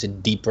tap into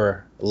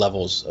deeper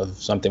levels of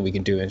something we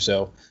can do. And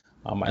so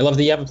I love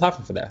that you have a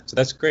platform for that. So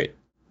that's great.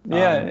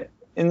 Yeah.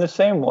 In the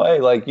same way,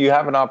 like, you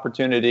have an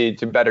opportunity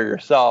to better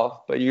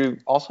yourself, but you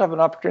also have an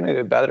opportunity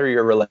to better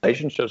your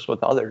relationships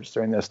with others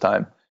during this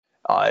time.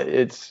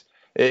 It's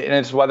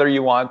whether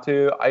you want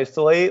to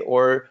isolate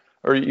or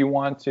you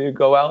want to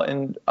go out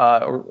and,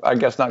 or I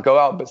guess not go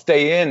out, but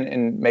stay in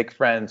and make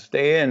friends,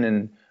 stay in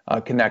and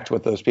connect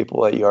with those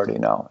people that you already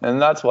know.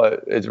 And that's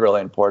what is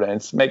really important.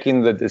 It's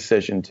making the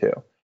decision too.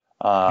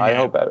 I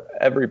hope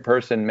every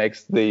person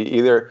makes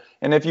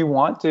and if you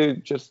want to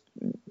just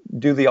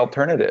do the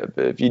alternative,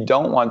 if you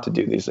don't want to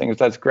do these things,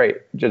 that's great.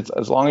 Just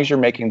as long as you're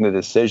making the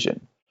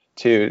decision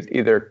to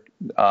either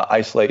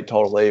isolate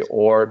totally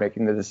or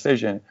making the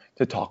decision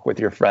to talk with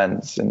your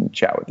friends and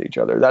chat with each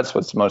other. That's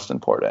what's most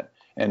important.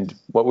 And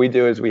what we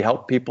do is we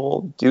help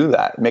people do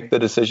that, make the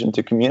decision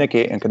to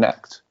communicate and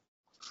connect.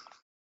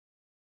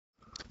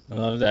 I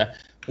love that.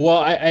 Well,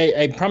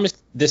 I promised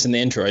this in the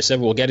intro. I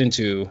said we'll get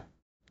into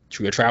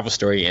your travel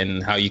story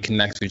and how you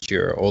connect with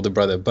your older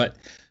brother, but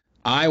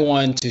I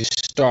want to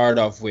start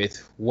off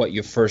with what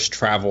your first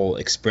travel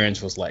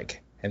experience was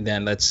like, and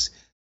then let's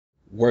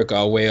work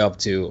our way up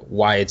to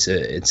why it's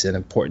an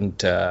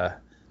important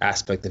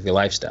aspect of your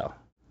lifestyle.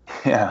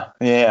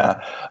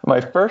 Yeah.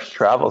 My first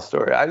travel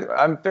story.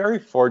 I'm very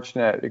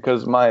fortunate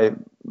because my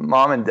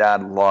mom and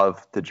dad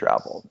love to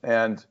travel,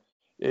 and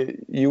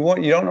you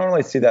don't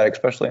normally see that,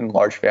 especially in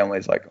large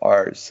families like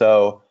ours.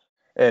 So.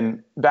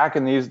 And back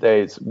in these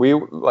days,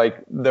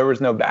 there was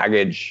no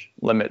baggage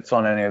limits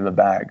on any of the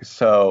bags.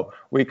 So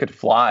we could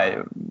fly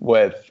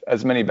with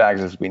as many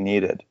bags as we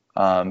needed.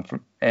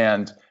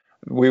 And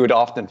we would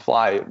often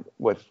fly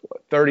with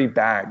 30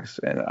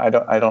 bags. And I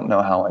don't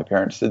know how my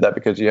parents did that,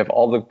 because you have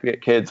all the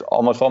kids,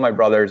 almost all my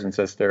brothers and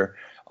sister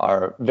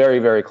are very,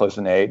 very close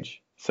in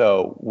age.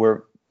 So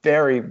we're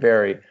very,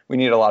 very, we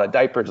need a lot of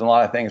diapers and a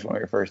lot of things when we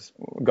were first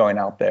going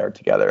out there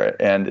together.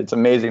 And it's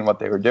amazing what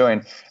they were doing.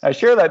 And I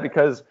share that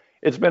because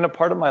it's been a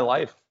part of my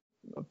life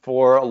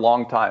for a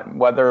long time,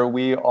 whether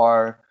we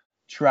are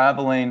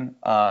traveling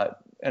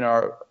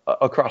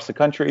across the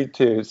country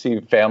to see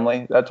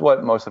family. That's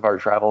what most of our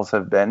travels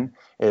have been,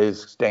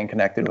 is staying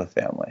connected with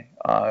family.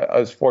 I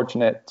was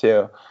fortunate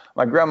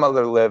my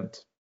grandmother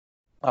lived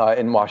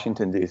in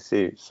Washington,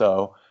 D.C.,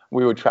 so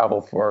we would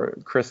travel for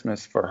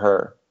Christmas for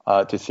her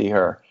to see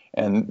her.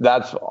 And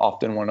that's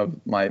often one of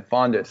my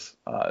fondest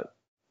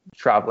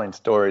traveling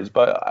stories.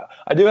 But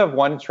I do have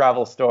one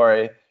travel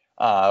story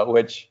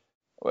which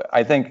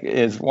I think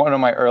is one of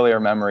my earlier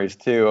memories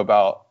too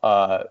about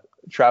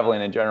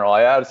traveling in general.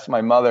 I asked my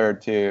mother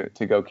to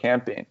go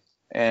camping,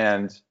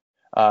 and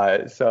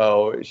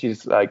so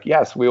she's like,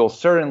 "Yes, we will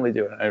certainly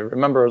do it." And I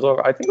remember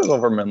I think it was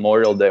over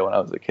Memorial Day when I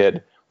was a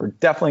kid. We're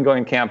definitely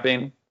going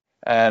camping,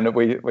 and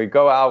we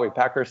go out, we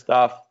pack our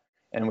stuff,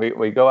 and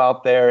we go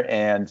out there,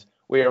 and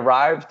we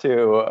arrive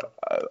to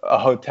a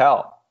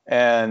hotel,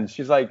 and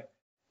she's like,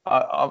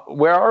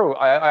 "Where are we?"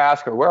 I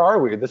ask her, "Where are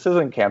we? This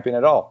isn't camping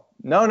at all."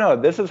 No,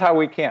 this is how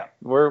we camp.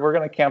 We're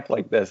going to camp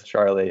like this,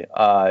 Charlie.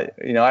 I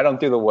don't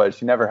do the woods.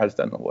 She never has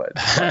done the woods.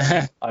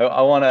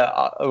 I want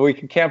to, we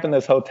can camp in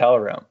this hotel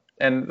room.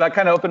 And that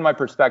kind of opened my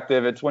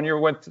perspective. It's when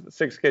you're with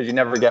 6 kids, you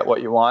never get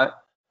what you want.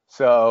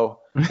 So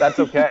that's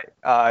okay.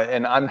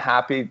 And I'm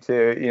happy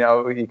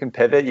to, you can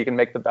pivot, you can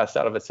make the best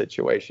out of a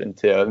situation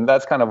too. And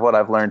that's kind of what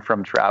I've learned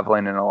from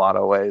traveling in a lot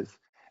of ways,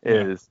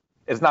 is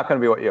it's not going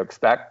to be what you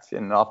expect,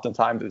 and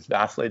oftentimes it's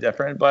vastly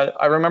different. But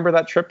I remember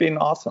that trip being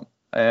awesome,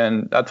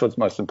 and that's what's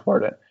most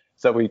important.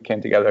 So we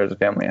came together as a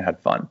family and had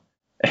fun.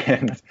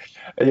 And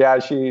yeah,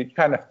 she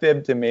kind of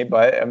fibbed to me,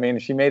 but I mean,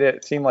 she made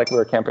it seem like we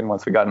were camping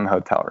once we got in the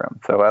hotel room.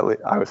 So at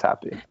least I was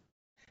happy.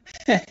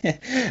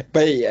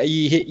 But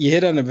you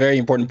hit on a very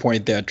important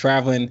point there.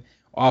 Traveling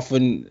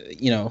often,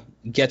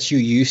 gets you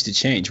used to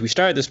change. We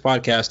started this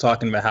podcast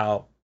talking about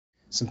how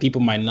some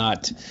people might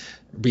not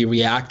be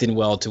reacting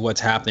well to what's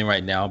happening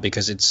right now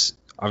because it's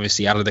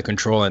obviously out of their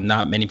control, and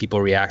not many people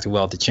react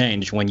well to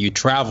change. When you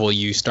travel,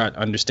 you start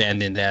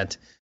understanding that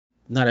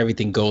not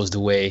everything goes the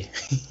way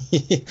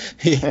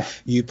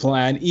you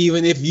plan,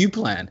 even if you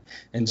plan.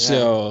 And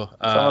so,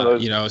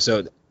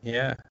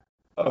 yeah.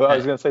 I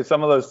was going to say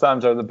some of those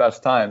times are the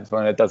best times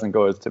when it doesn't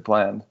go as to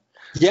planned.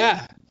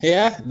 Yeah.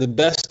 The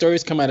best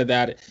stories come out of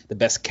that. The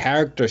best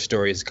character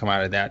stories come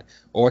out of that,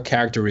 or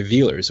character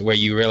revealers where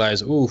you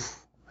realize, ooh,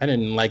 I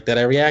didn't like that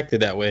I reacted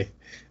that way.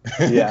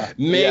 Yeah.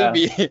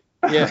 Maybe.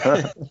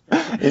 Yeah.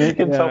 And you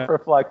can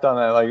self-reflect on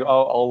it. Like,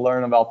 I'll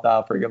learn about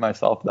that, forgive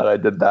myself that I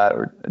did that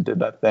or did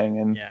that thing,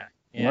 and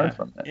learn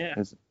from it. Yeah.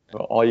 It's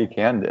all you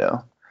can do.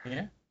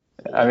 Yeah.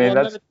 I mean,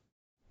 that's...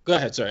 Go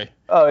ahead, sorry.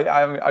 Oh,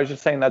 I was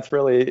just saying that's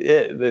really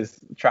it. This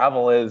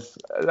travel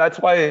that's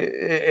why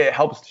it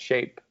helps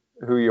shape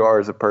who you are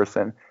as a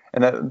person.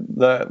 And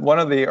one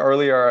of the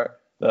earlier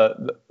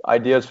the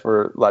ideas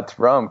for Let's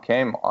Roam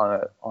came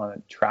on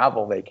a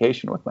travel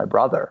vacation with my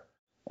brother.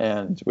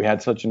 And we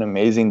had such an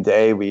amazing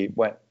day. We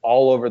went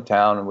all over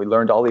town and we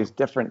learned all these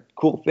different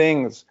cool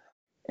things.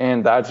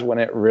 And that's when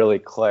it really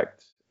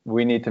clicked.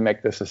 We need to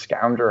make this a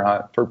scavenger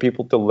hunt for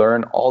people to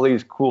learn all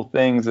these cool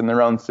things in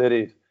their own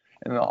cities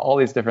and all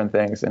these different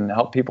things, and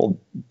help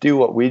people do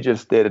what we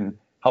just did and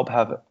help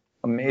have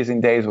amazing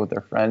days with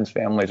their friends,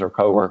 families, or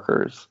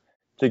coworkers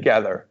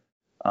together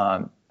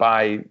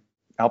by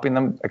helping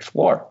them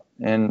explore.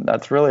 And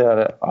that's really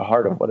at the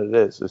heart of what it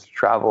is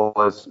travel.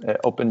 It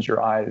opens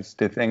your eyes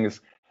to things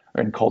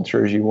and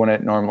cultures you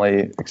wouldn't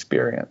normally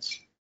experience.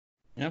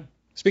 Yeah.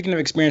 Speaking of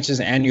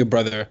experiences and your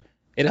brother,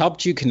 it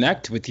helped you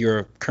connect with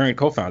your current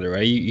co-founder,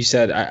 right? You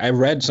said, I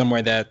read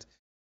somewhere that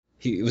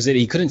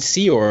he couldn't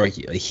see or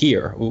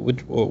hear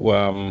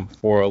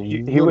for a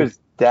he was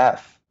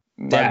deaf.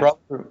 My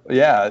brother,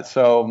 yeah.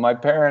 So my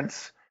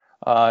parents,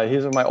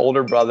 he's my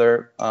older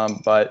brother,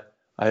 but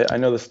I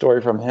know the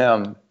story from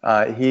him.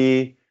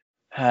 He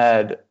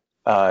had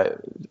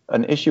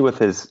an issue with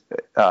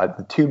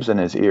the tubes in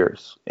his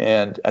ears,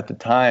 and at the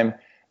time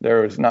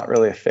there was not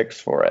really a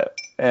fix for it.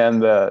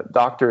 And the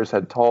doctors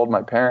had told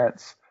my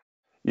parents,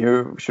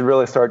 you should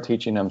really start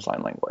teaching him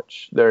sign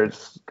language.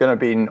 There's going to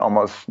be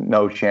almost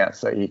no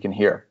chance that he can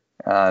hear.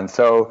 And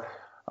so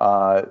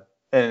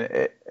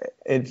it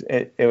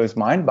was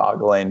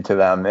mind-boggling to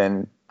them.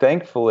 And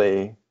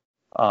thankfully,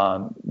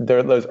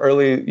 those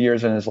early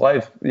years in his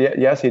life,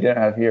 yes, he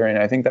didn't have hearing.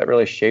 I think that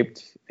really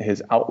shaped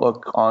his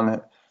outlook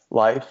on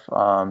life.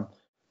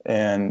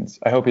 And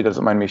I hope he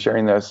doesn't mind me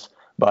sharing this,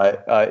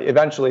 but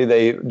eventually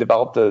they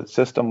developed a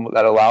system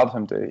that allowed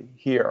him to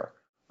hear.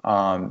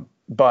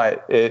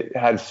 But it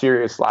had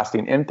serious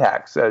lasting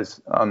impacts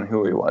on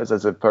who he was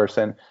as a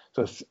person.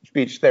 So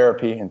speech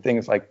therapy and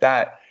things like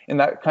that. And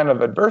that kind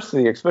of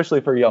adversity, especially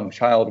for a young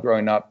child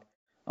growing up,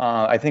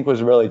 I think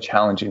was really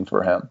challenging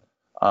for him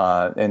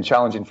and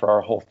challenging for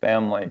our whole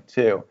family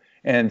too.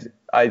 And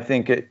I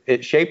think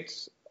it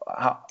shaped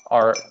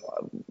our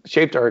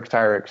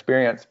entire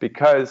experience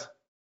because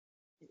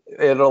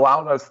it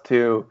allowed us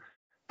to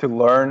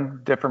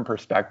learn different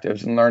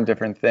perspectives and learn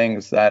different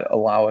things that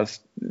allow us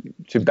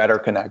to better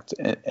connect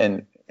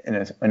in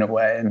a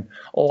way. And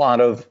a lot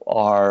of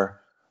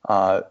our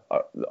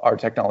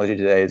technology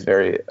today is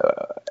very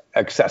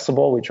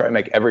accessible. We try to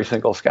make every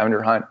single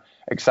scavenger hunt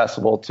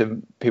accessible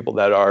to people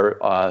that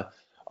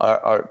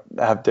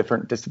have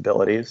different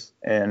disabilities.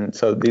 And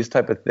so these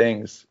type of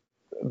things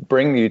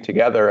bring you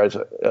together as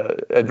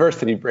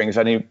adversity brings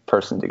any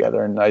person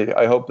together. And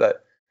I hope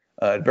that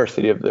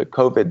adversity of the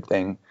COVID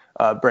thing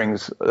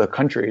brings the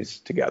countries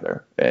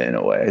together in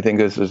a way. I think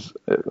this is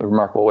a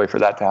remarkable way for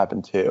that to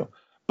happen too.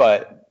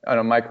 But on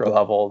a micro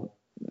level,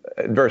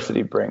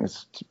 adversity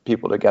brings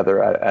people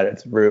together at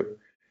its root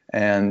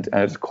and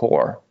at its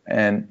core.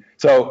 And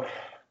so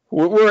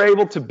we're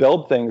able to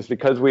build things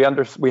because we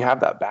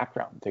have that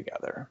background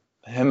together.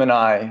 Him and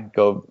I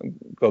go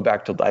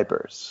back to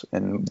diapers,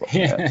 and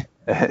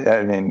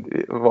I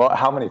mean, well,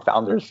 how many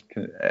founders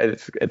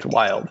it's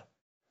wild.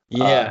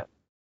 Yeah.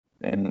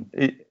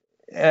 And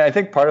I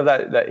think part of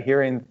that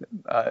hearing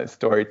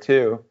story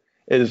too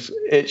is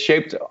it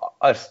shaped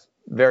us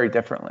very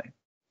differently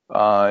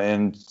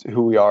in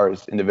who we are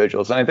as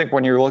individuals. And I think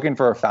when you're looking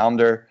for a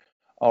founder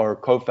or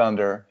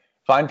co-founder,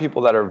 find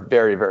people that are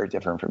very, very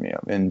different from you.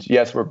 And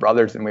yes, we're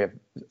brothers and we have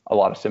a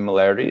lot of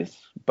similarities,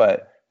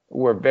 but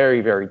we're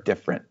very, very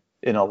different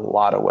in a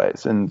lot of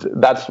ways. And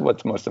that's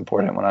what's most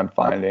important when I'm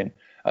finding,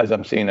 as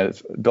I'm seeing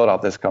as build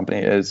out this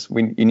company, is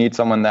you need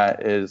someone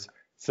that is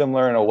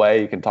similar in a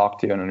way you can talk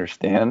to and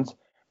understand,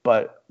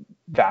 but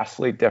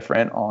vastly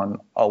different on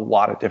a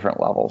lot of different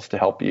levels to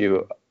help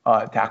you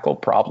tackle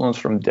problems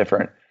from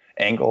different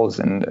angles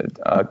and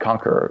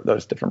conquer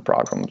those different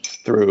problems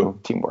through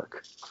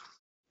teamwork.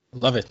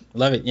 Love it.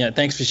 Yeah,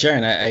 thanks for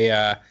sharing.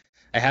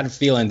 I had a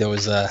feeling there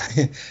was a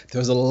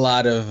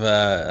lot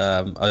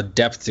of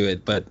depth to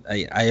it, but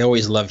I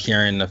always love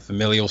hearing a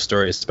familial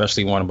story,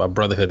 especially one about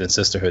brotherhood and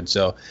sisterhood.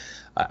 So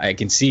I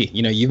can see,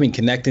 you've been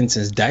connecting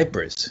since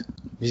diapers.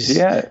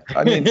 Yeah,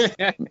 I mean,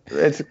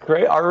 it's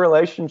great. Our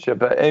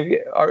relationship,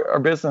 our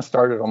business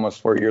started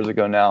almost 4 years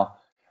ago now.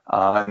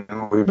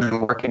 And we've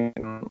been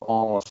working,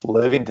 almost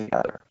living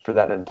together for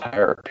that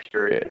entire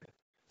period.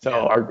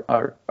 So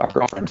our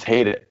girlfriends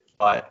hate it,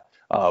 but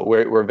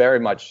we're very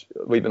much,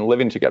 we've been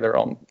living together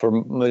for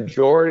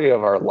majority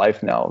of our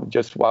life now.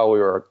 Just while we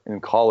were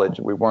in college,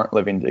 we weren't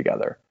living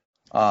together,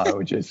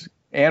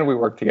 and we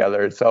work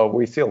together. So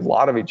we see a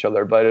lot of each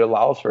other, but it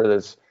allows for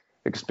this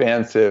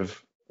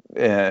expansive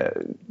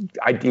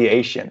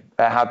ideation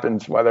that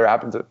happens, whether it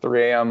happens at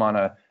 3 a.m. on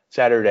a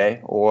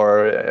Saturday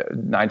or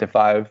 9 to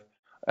 5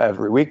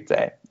 every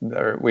weekday.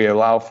 We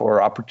allow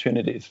for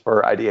opportunities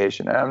for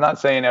ideation. And I'm not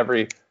saying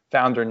every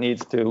founder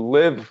needs to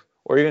live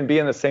or even be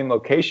in the same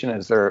location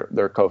as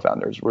their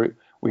co-founders.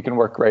 We can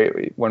work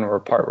great when we're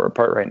apart. We're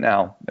apart right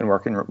now and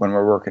when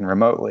we're working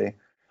remotely.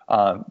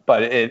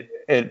 But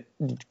it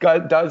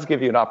does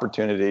give you an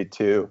opportunity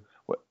to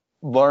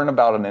learn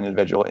about an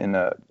individual in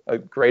a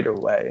greater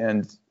way.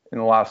 And in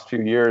the last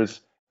few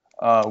years,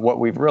 what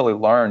we've really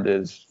learned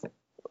is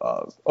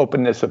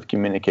openness of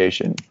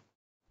communication.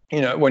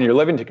 When you're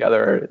living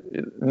together,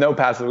 no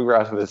passive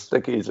aggressive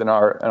stickies in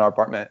our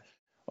apartment.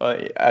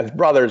 As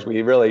brothers,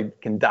 we really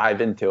can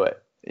dive into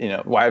it.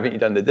 Why haven't you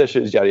done the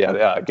dishes? Yada, yada,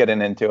 yada.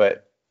 Getting into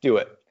it, do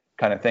it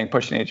kind of thing,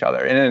 pushing each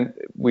other. And then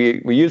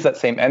we use that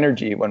same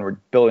energy when we're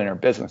building our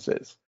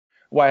businesses.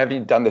 Why haven't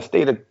you done this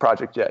data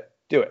project yet?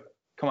 Do it.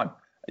 Come on.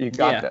 You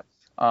got this.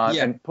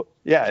 And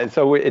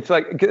so it's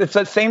like, it's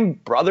that same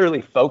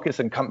brotherly focus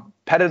and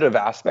competitive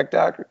aspect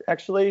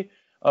actually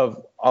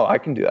of, oh, I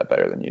can do that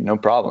better than you. No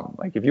problem.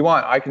 Like if you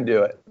want, I can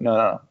do it.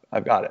 No,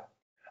 I've got it.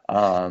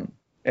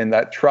 And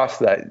that trust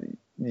that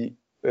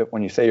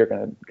when you say you're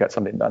going to get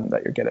something done,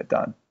 that you get it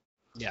done.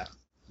 Yeah.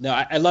 No,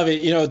 I love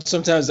it.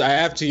 Sometimes I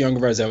have 2 younger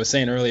brothers, I was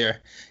saying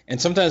earlier, and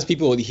sometimes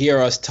people would hear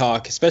us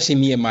talk, especially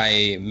me and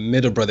my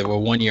middle brother, we're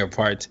 1 year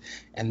apart,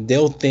 and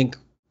they'll think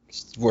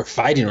we're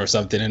fighting or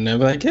something. And they're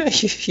like,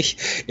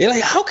 you're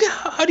like,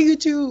 how do you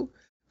two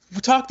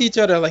talk to each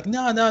other? Like,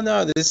 no.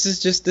 This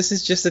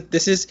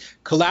is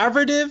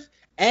collaborative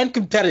and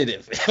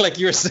competitive, like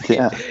you were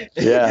saying.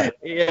 Yeah.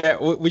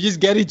 We just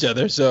get each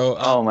other. So.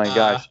 Oh my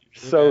gosh,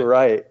 so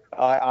right.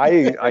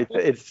 I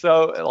it's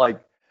so like.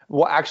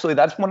 Well, actually,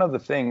 that's one of the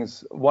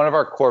things. One of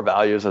our core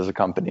values as a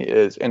company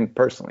is, and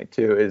personally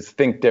too, is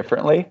think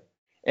differently,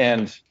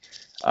 and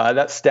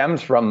that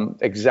stems from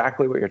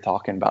exactly what you're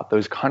talking about.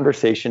 Those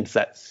conversations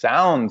that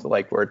sound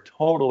like we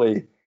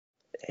totally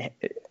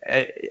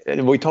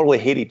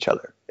hate each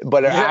other,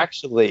 but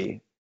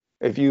actually,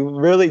 if you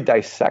really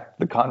dissect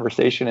the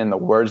conversation and the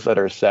words that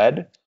are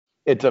said,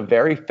 it's a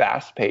very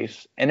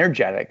fast-paced,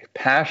 energetic,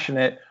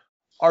 passionate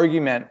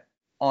argument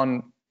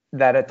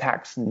that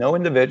attacks no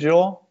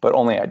individual, but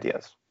only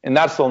ideas. And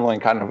that's the only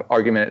kind of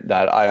argument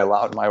that I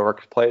allow in my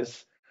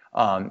workplace,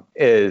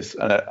 is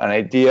an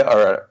idea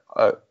or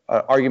an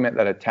argument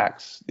that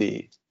attacks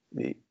the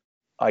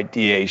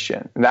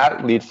ideation. And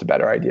that leads to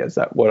better ideas.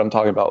 That what I'm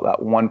talking about,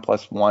 that 1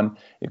 + 1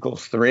 =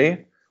 3.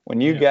 When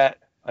you get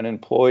an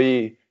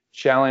employee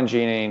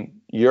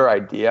challenging your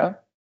idea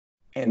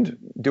and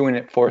doing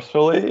it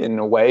forcefully in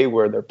a way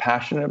where they're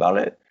passionate about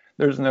it,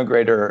 there's no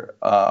greater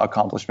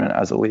accomplishment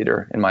as a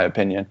leader, in my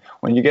opinion.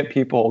 When you get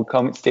people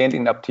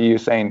standing up to you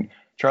saying,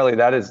 Charlie,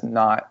 that is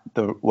not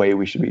the way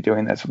we should be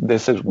doing this.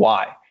 This is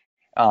why.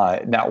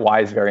 That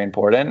why is very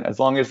important. As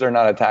long as they're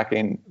not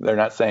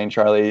saying,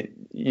 Charlie,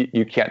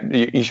 you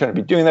shouldn't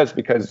be doing this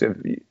because of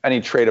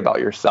any trait about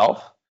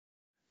yourself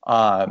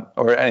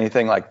or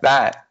anything like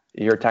that.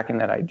 You're attacking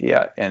that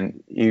idea,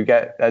 and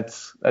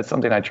that's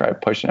something I try to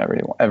push in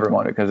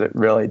everyone because it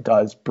really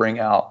does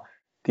bring out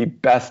the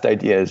best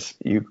ideas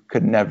you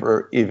could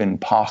never even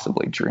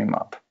possibly dream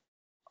up.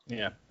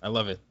 Yeah, I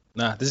love it.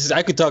 Nah,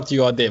 I could talk to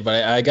you all day,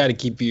 but I got to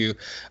keep you.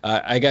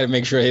 I got to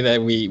make sure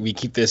that we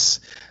keep this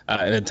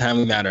in a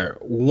timely manner.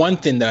 One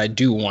thing that I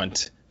do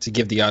want to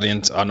give the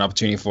audience an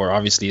opportunity for,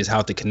 obviously, is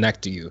how to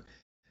connect to you.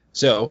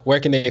 So,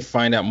 where can they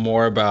find out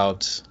more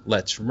about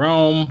Let's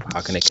Roam? How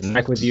can they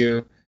connect with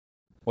you?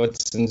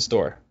 What's in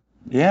store?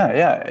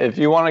 Yeah. If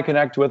you want to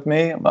connect with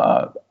me,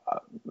 our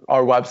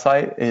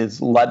website is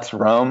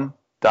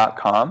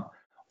letsroam.com,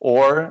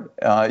 or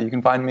you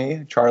can find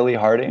me, Charlie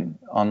Harding,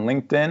 on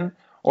LinkedIn,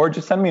 or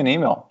just send me an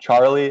email,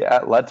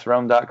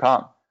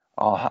 charlie@letsroam.com.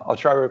 I'll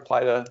try to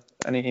reply to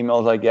any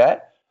emails I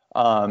get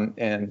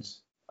and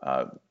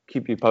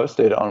keep you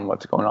posted on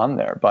what's going on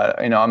there. But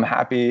I'm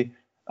happy.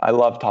 I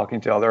love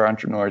talking to other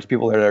entrepreneurs,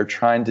 people that are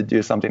trying to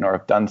do something or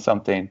have done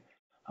something.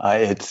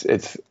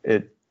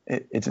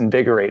 It's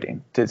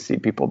invigorating to see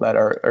people that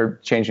are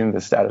changing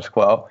the status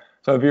quo.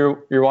 So if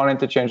you're wanting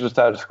to change the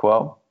status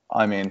quo,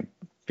 I mean,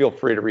 feel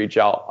free to reach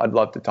out. I'd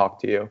love to talk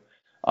to you.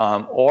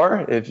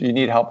 Or if you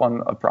need help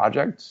on a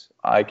project,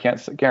 I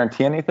can't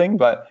guarantee anything,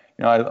 but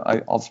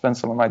I'll spend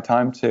some of my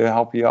time to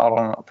help you out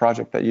on a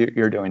project that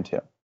you're doing too.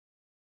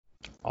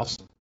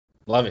 Awesome.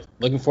 Love it.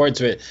 Looking forward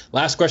to it.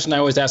 Last question I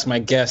always ask my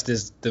guest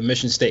is the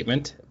mission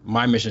statement,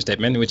 my mission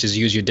statement, which is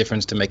use your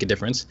difference to make a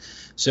difference.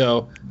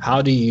 So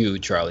how do you,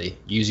 Charlie,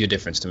 use your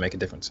difference to make a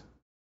difference?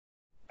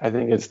 I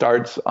think it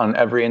starts on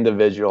every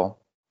individual,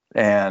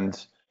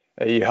 and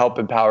you help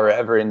empower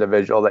every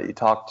individual that you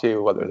talk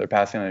to, whether they're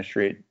passing on the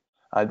street.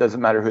 It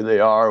doesn't matter who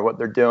they are or what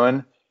they're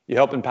doing. You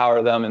help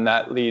empower them, and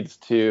that leads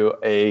to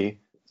a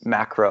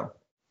macro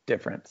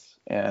difference,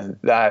 and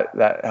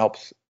that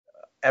helps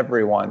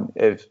everyone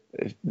if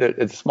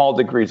it's small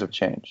degrees of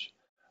change.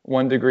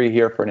 1 degree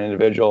here for an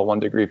individual, 1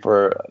 degree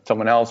for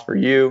someone else, for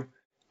you.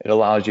 It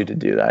allows you to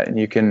do that, and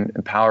you can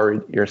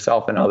empower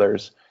yourself and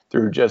others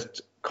through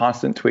just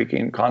constant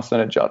tweaking,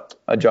 constant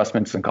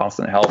adjustments, and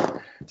constant help.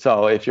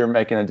 So if you're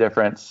making a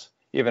difference,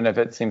 even if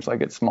it seems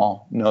like it's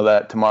small, know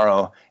that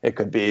tomorrow it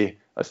could be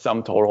a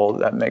sum total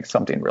that makes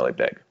something really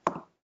big.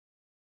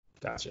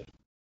 Gotcha.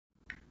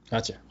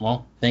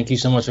 Well, thank you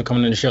so much for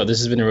coming on the show. This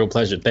has been a real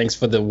pleasure. Thanks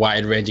for the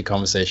wide-ranging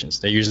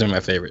conversations. They're usually my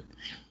favorite.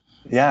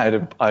 Yeah,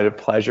 I had a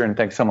pleasure, and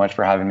thanks so much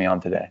for having me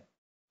on today.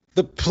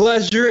 The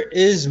pleasure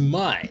is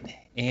mine.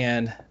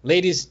 And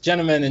ladies,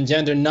 gentlemen, and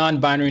gender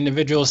non-binary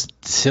individuals,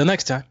 till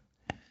next time,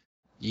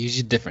 use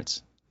your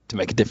difference to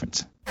make a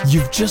difference.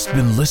 You've just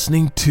been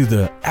listening to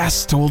the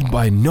As Told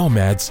by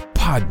Nomads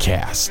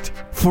podcast.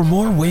 For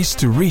more ways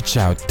to reach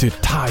out to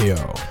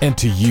Tayo and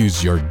to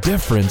use your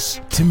difference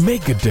to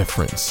make a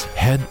difference,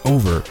 head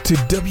over to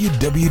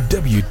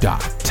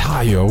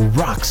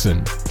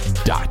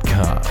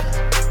www.tayoroxen.com.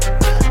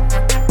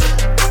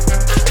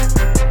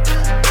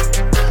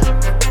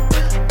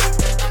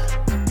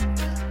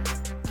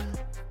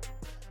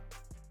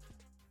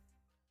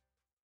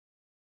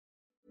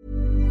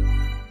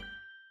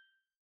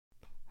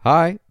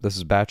 Hi, this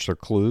is Bachelor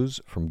Clues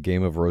from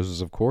Game of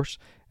Roses, of course,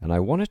 and I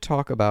want to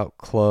talk about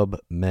Club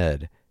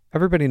Med.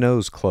 Everybody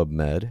knows Club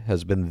Med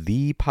has been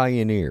the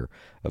pioneer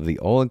of the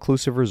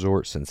all-inclusive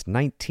resort since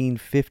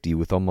 1950,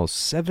 with almost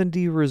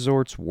 70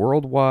 resorts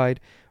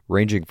worldwide,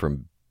 ranging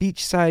from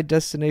beachside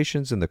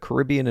destinations in the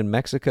Caribbean and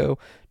Mexico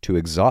to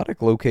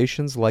exotic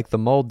locations like the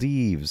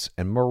Maldives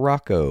and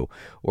Morocco,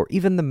 or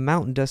even the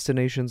mountain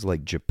destinations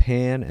like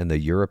Japan and the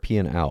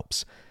European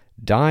Alps.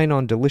 Dine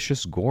on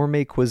delicious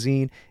gourmet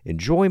cuisine,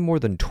 enjoy more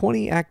than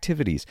 20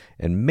 activities,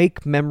 and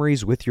make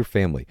memories with your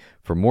family.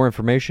 For more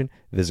information,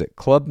 visit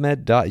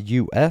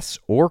clubmed.us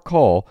or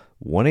call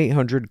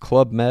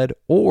 1-800-CLUB-MED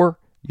or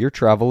your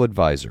travel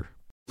advisor.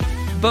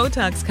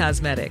 Botox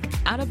Cosmetic,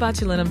 out of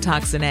botulinum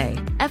toxin A,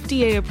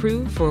 FDA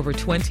approved for over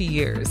 20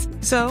 years.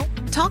 So,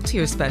 talk to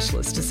your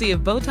specialist to see if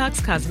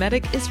Botox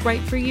Cosmetic is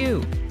right for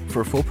you.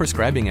 For full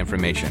prescribing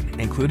information,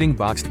 including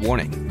boxed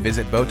warning,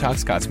 visit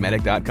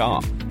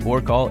BotoxCosmetic.com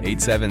or call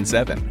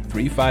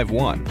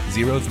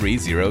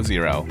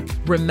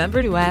 877-351-0300.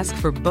 Remember to ask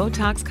for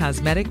Botox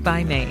Cosmetic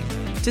by name.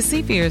 To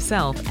see for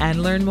yourself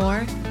and learn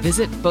more,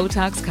 visit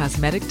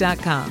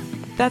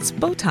BotoxCosmetic.com. That's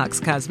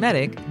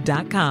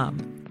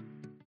BotoxCosmetic.com.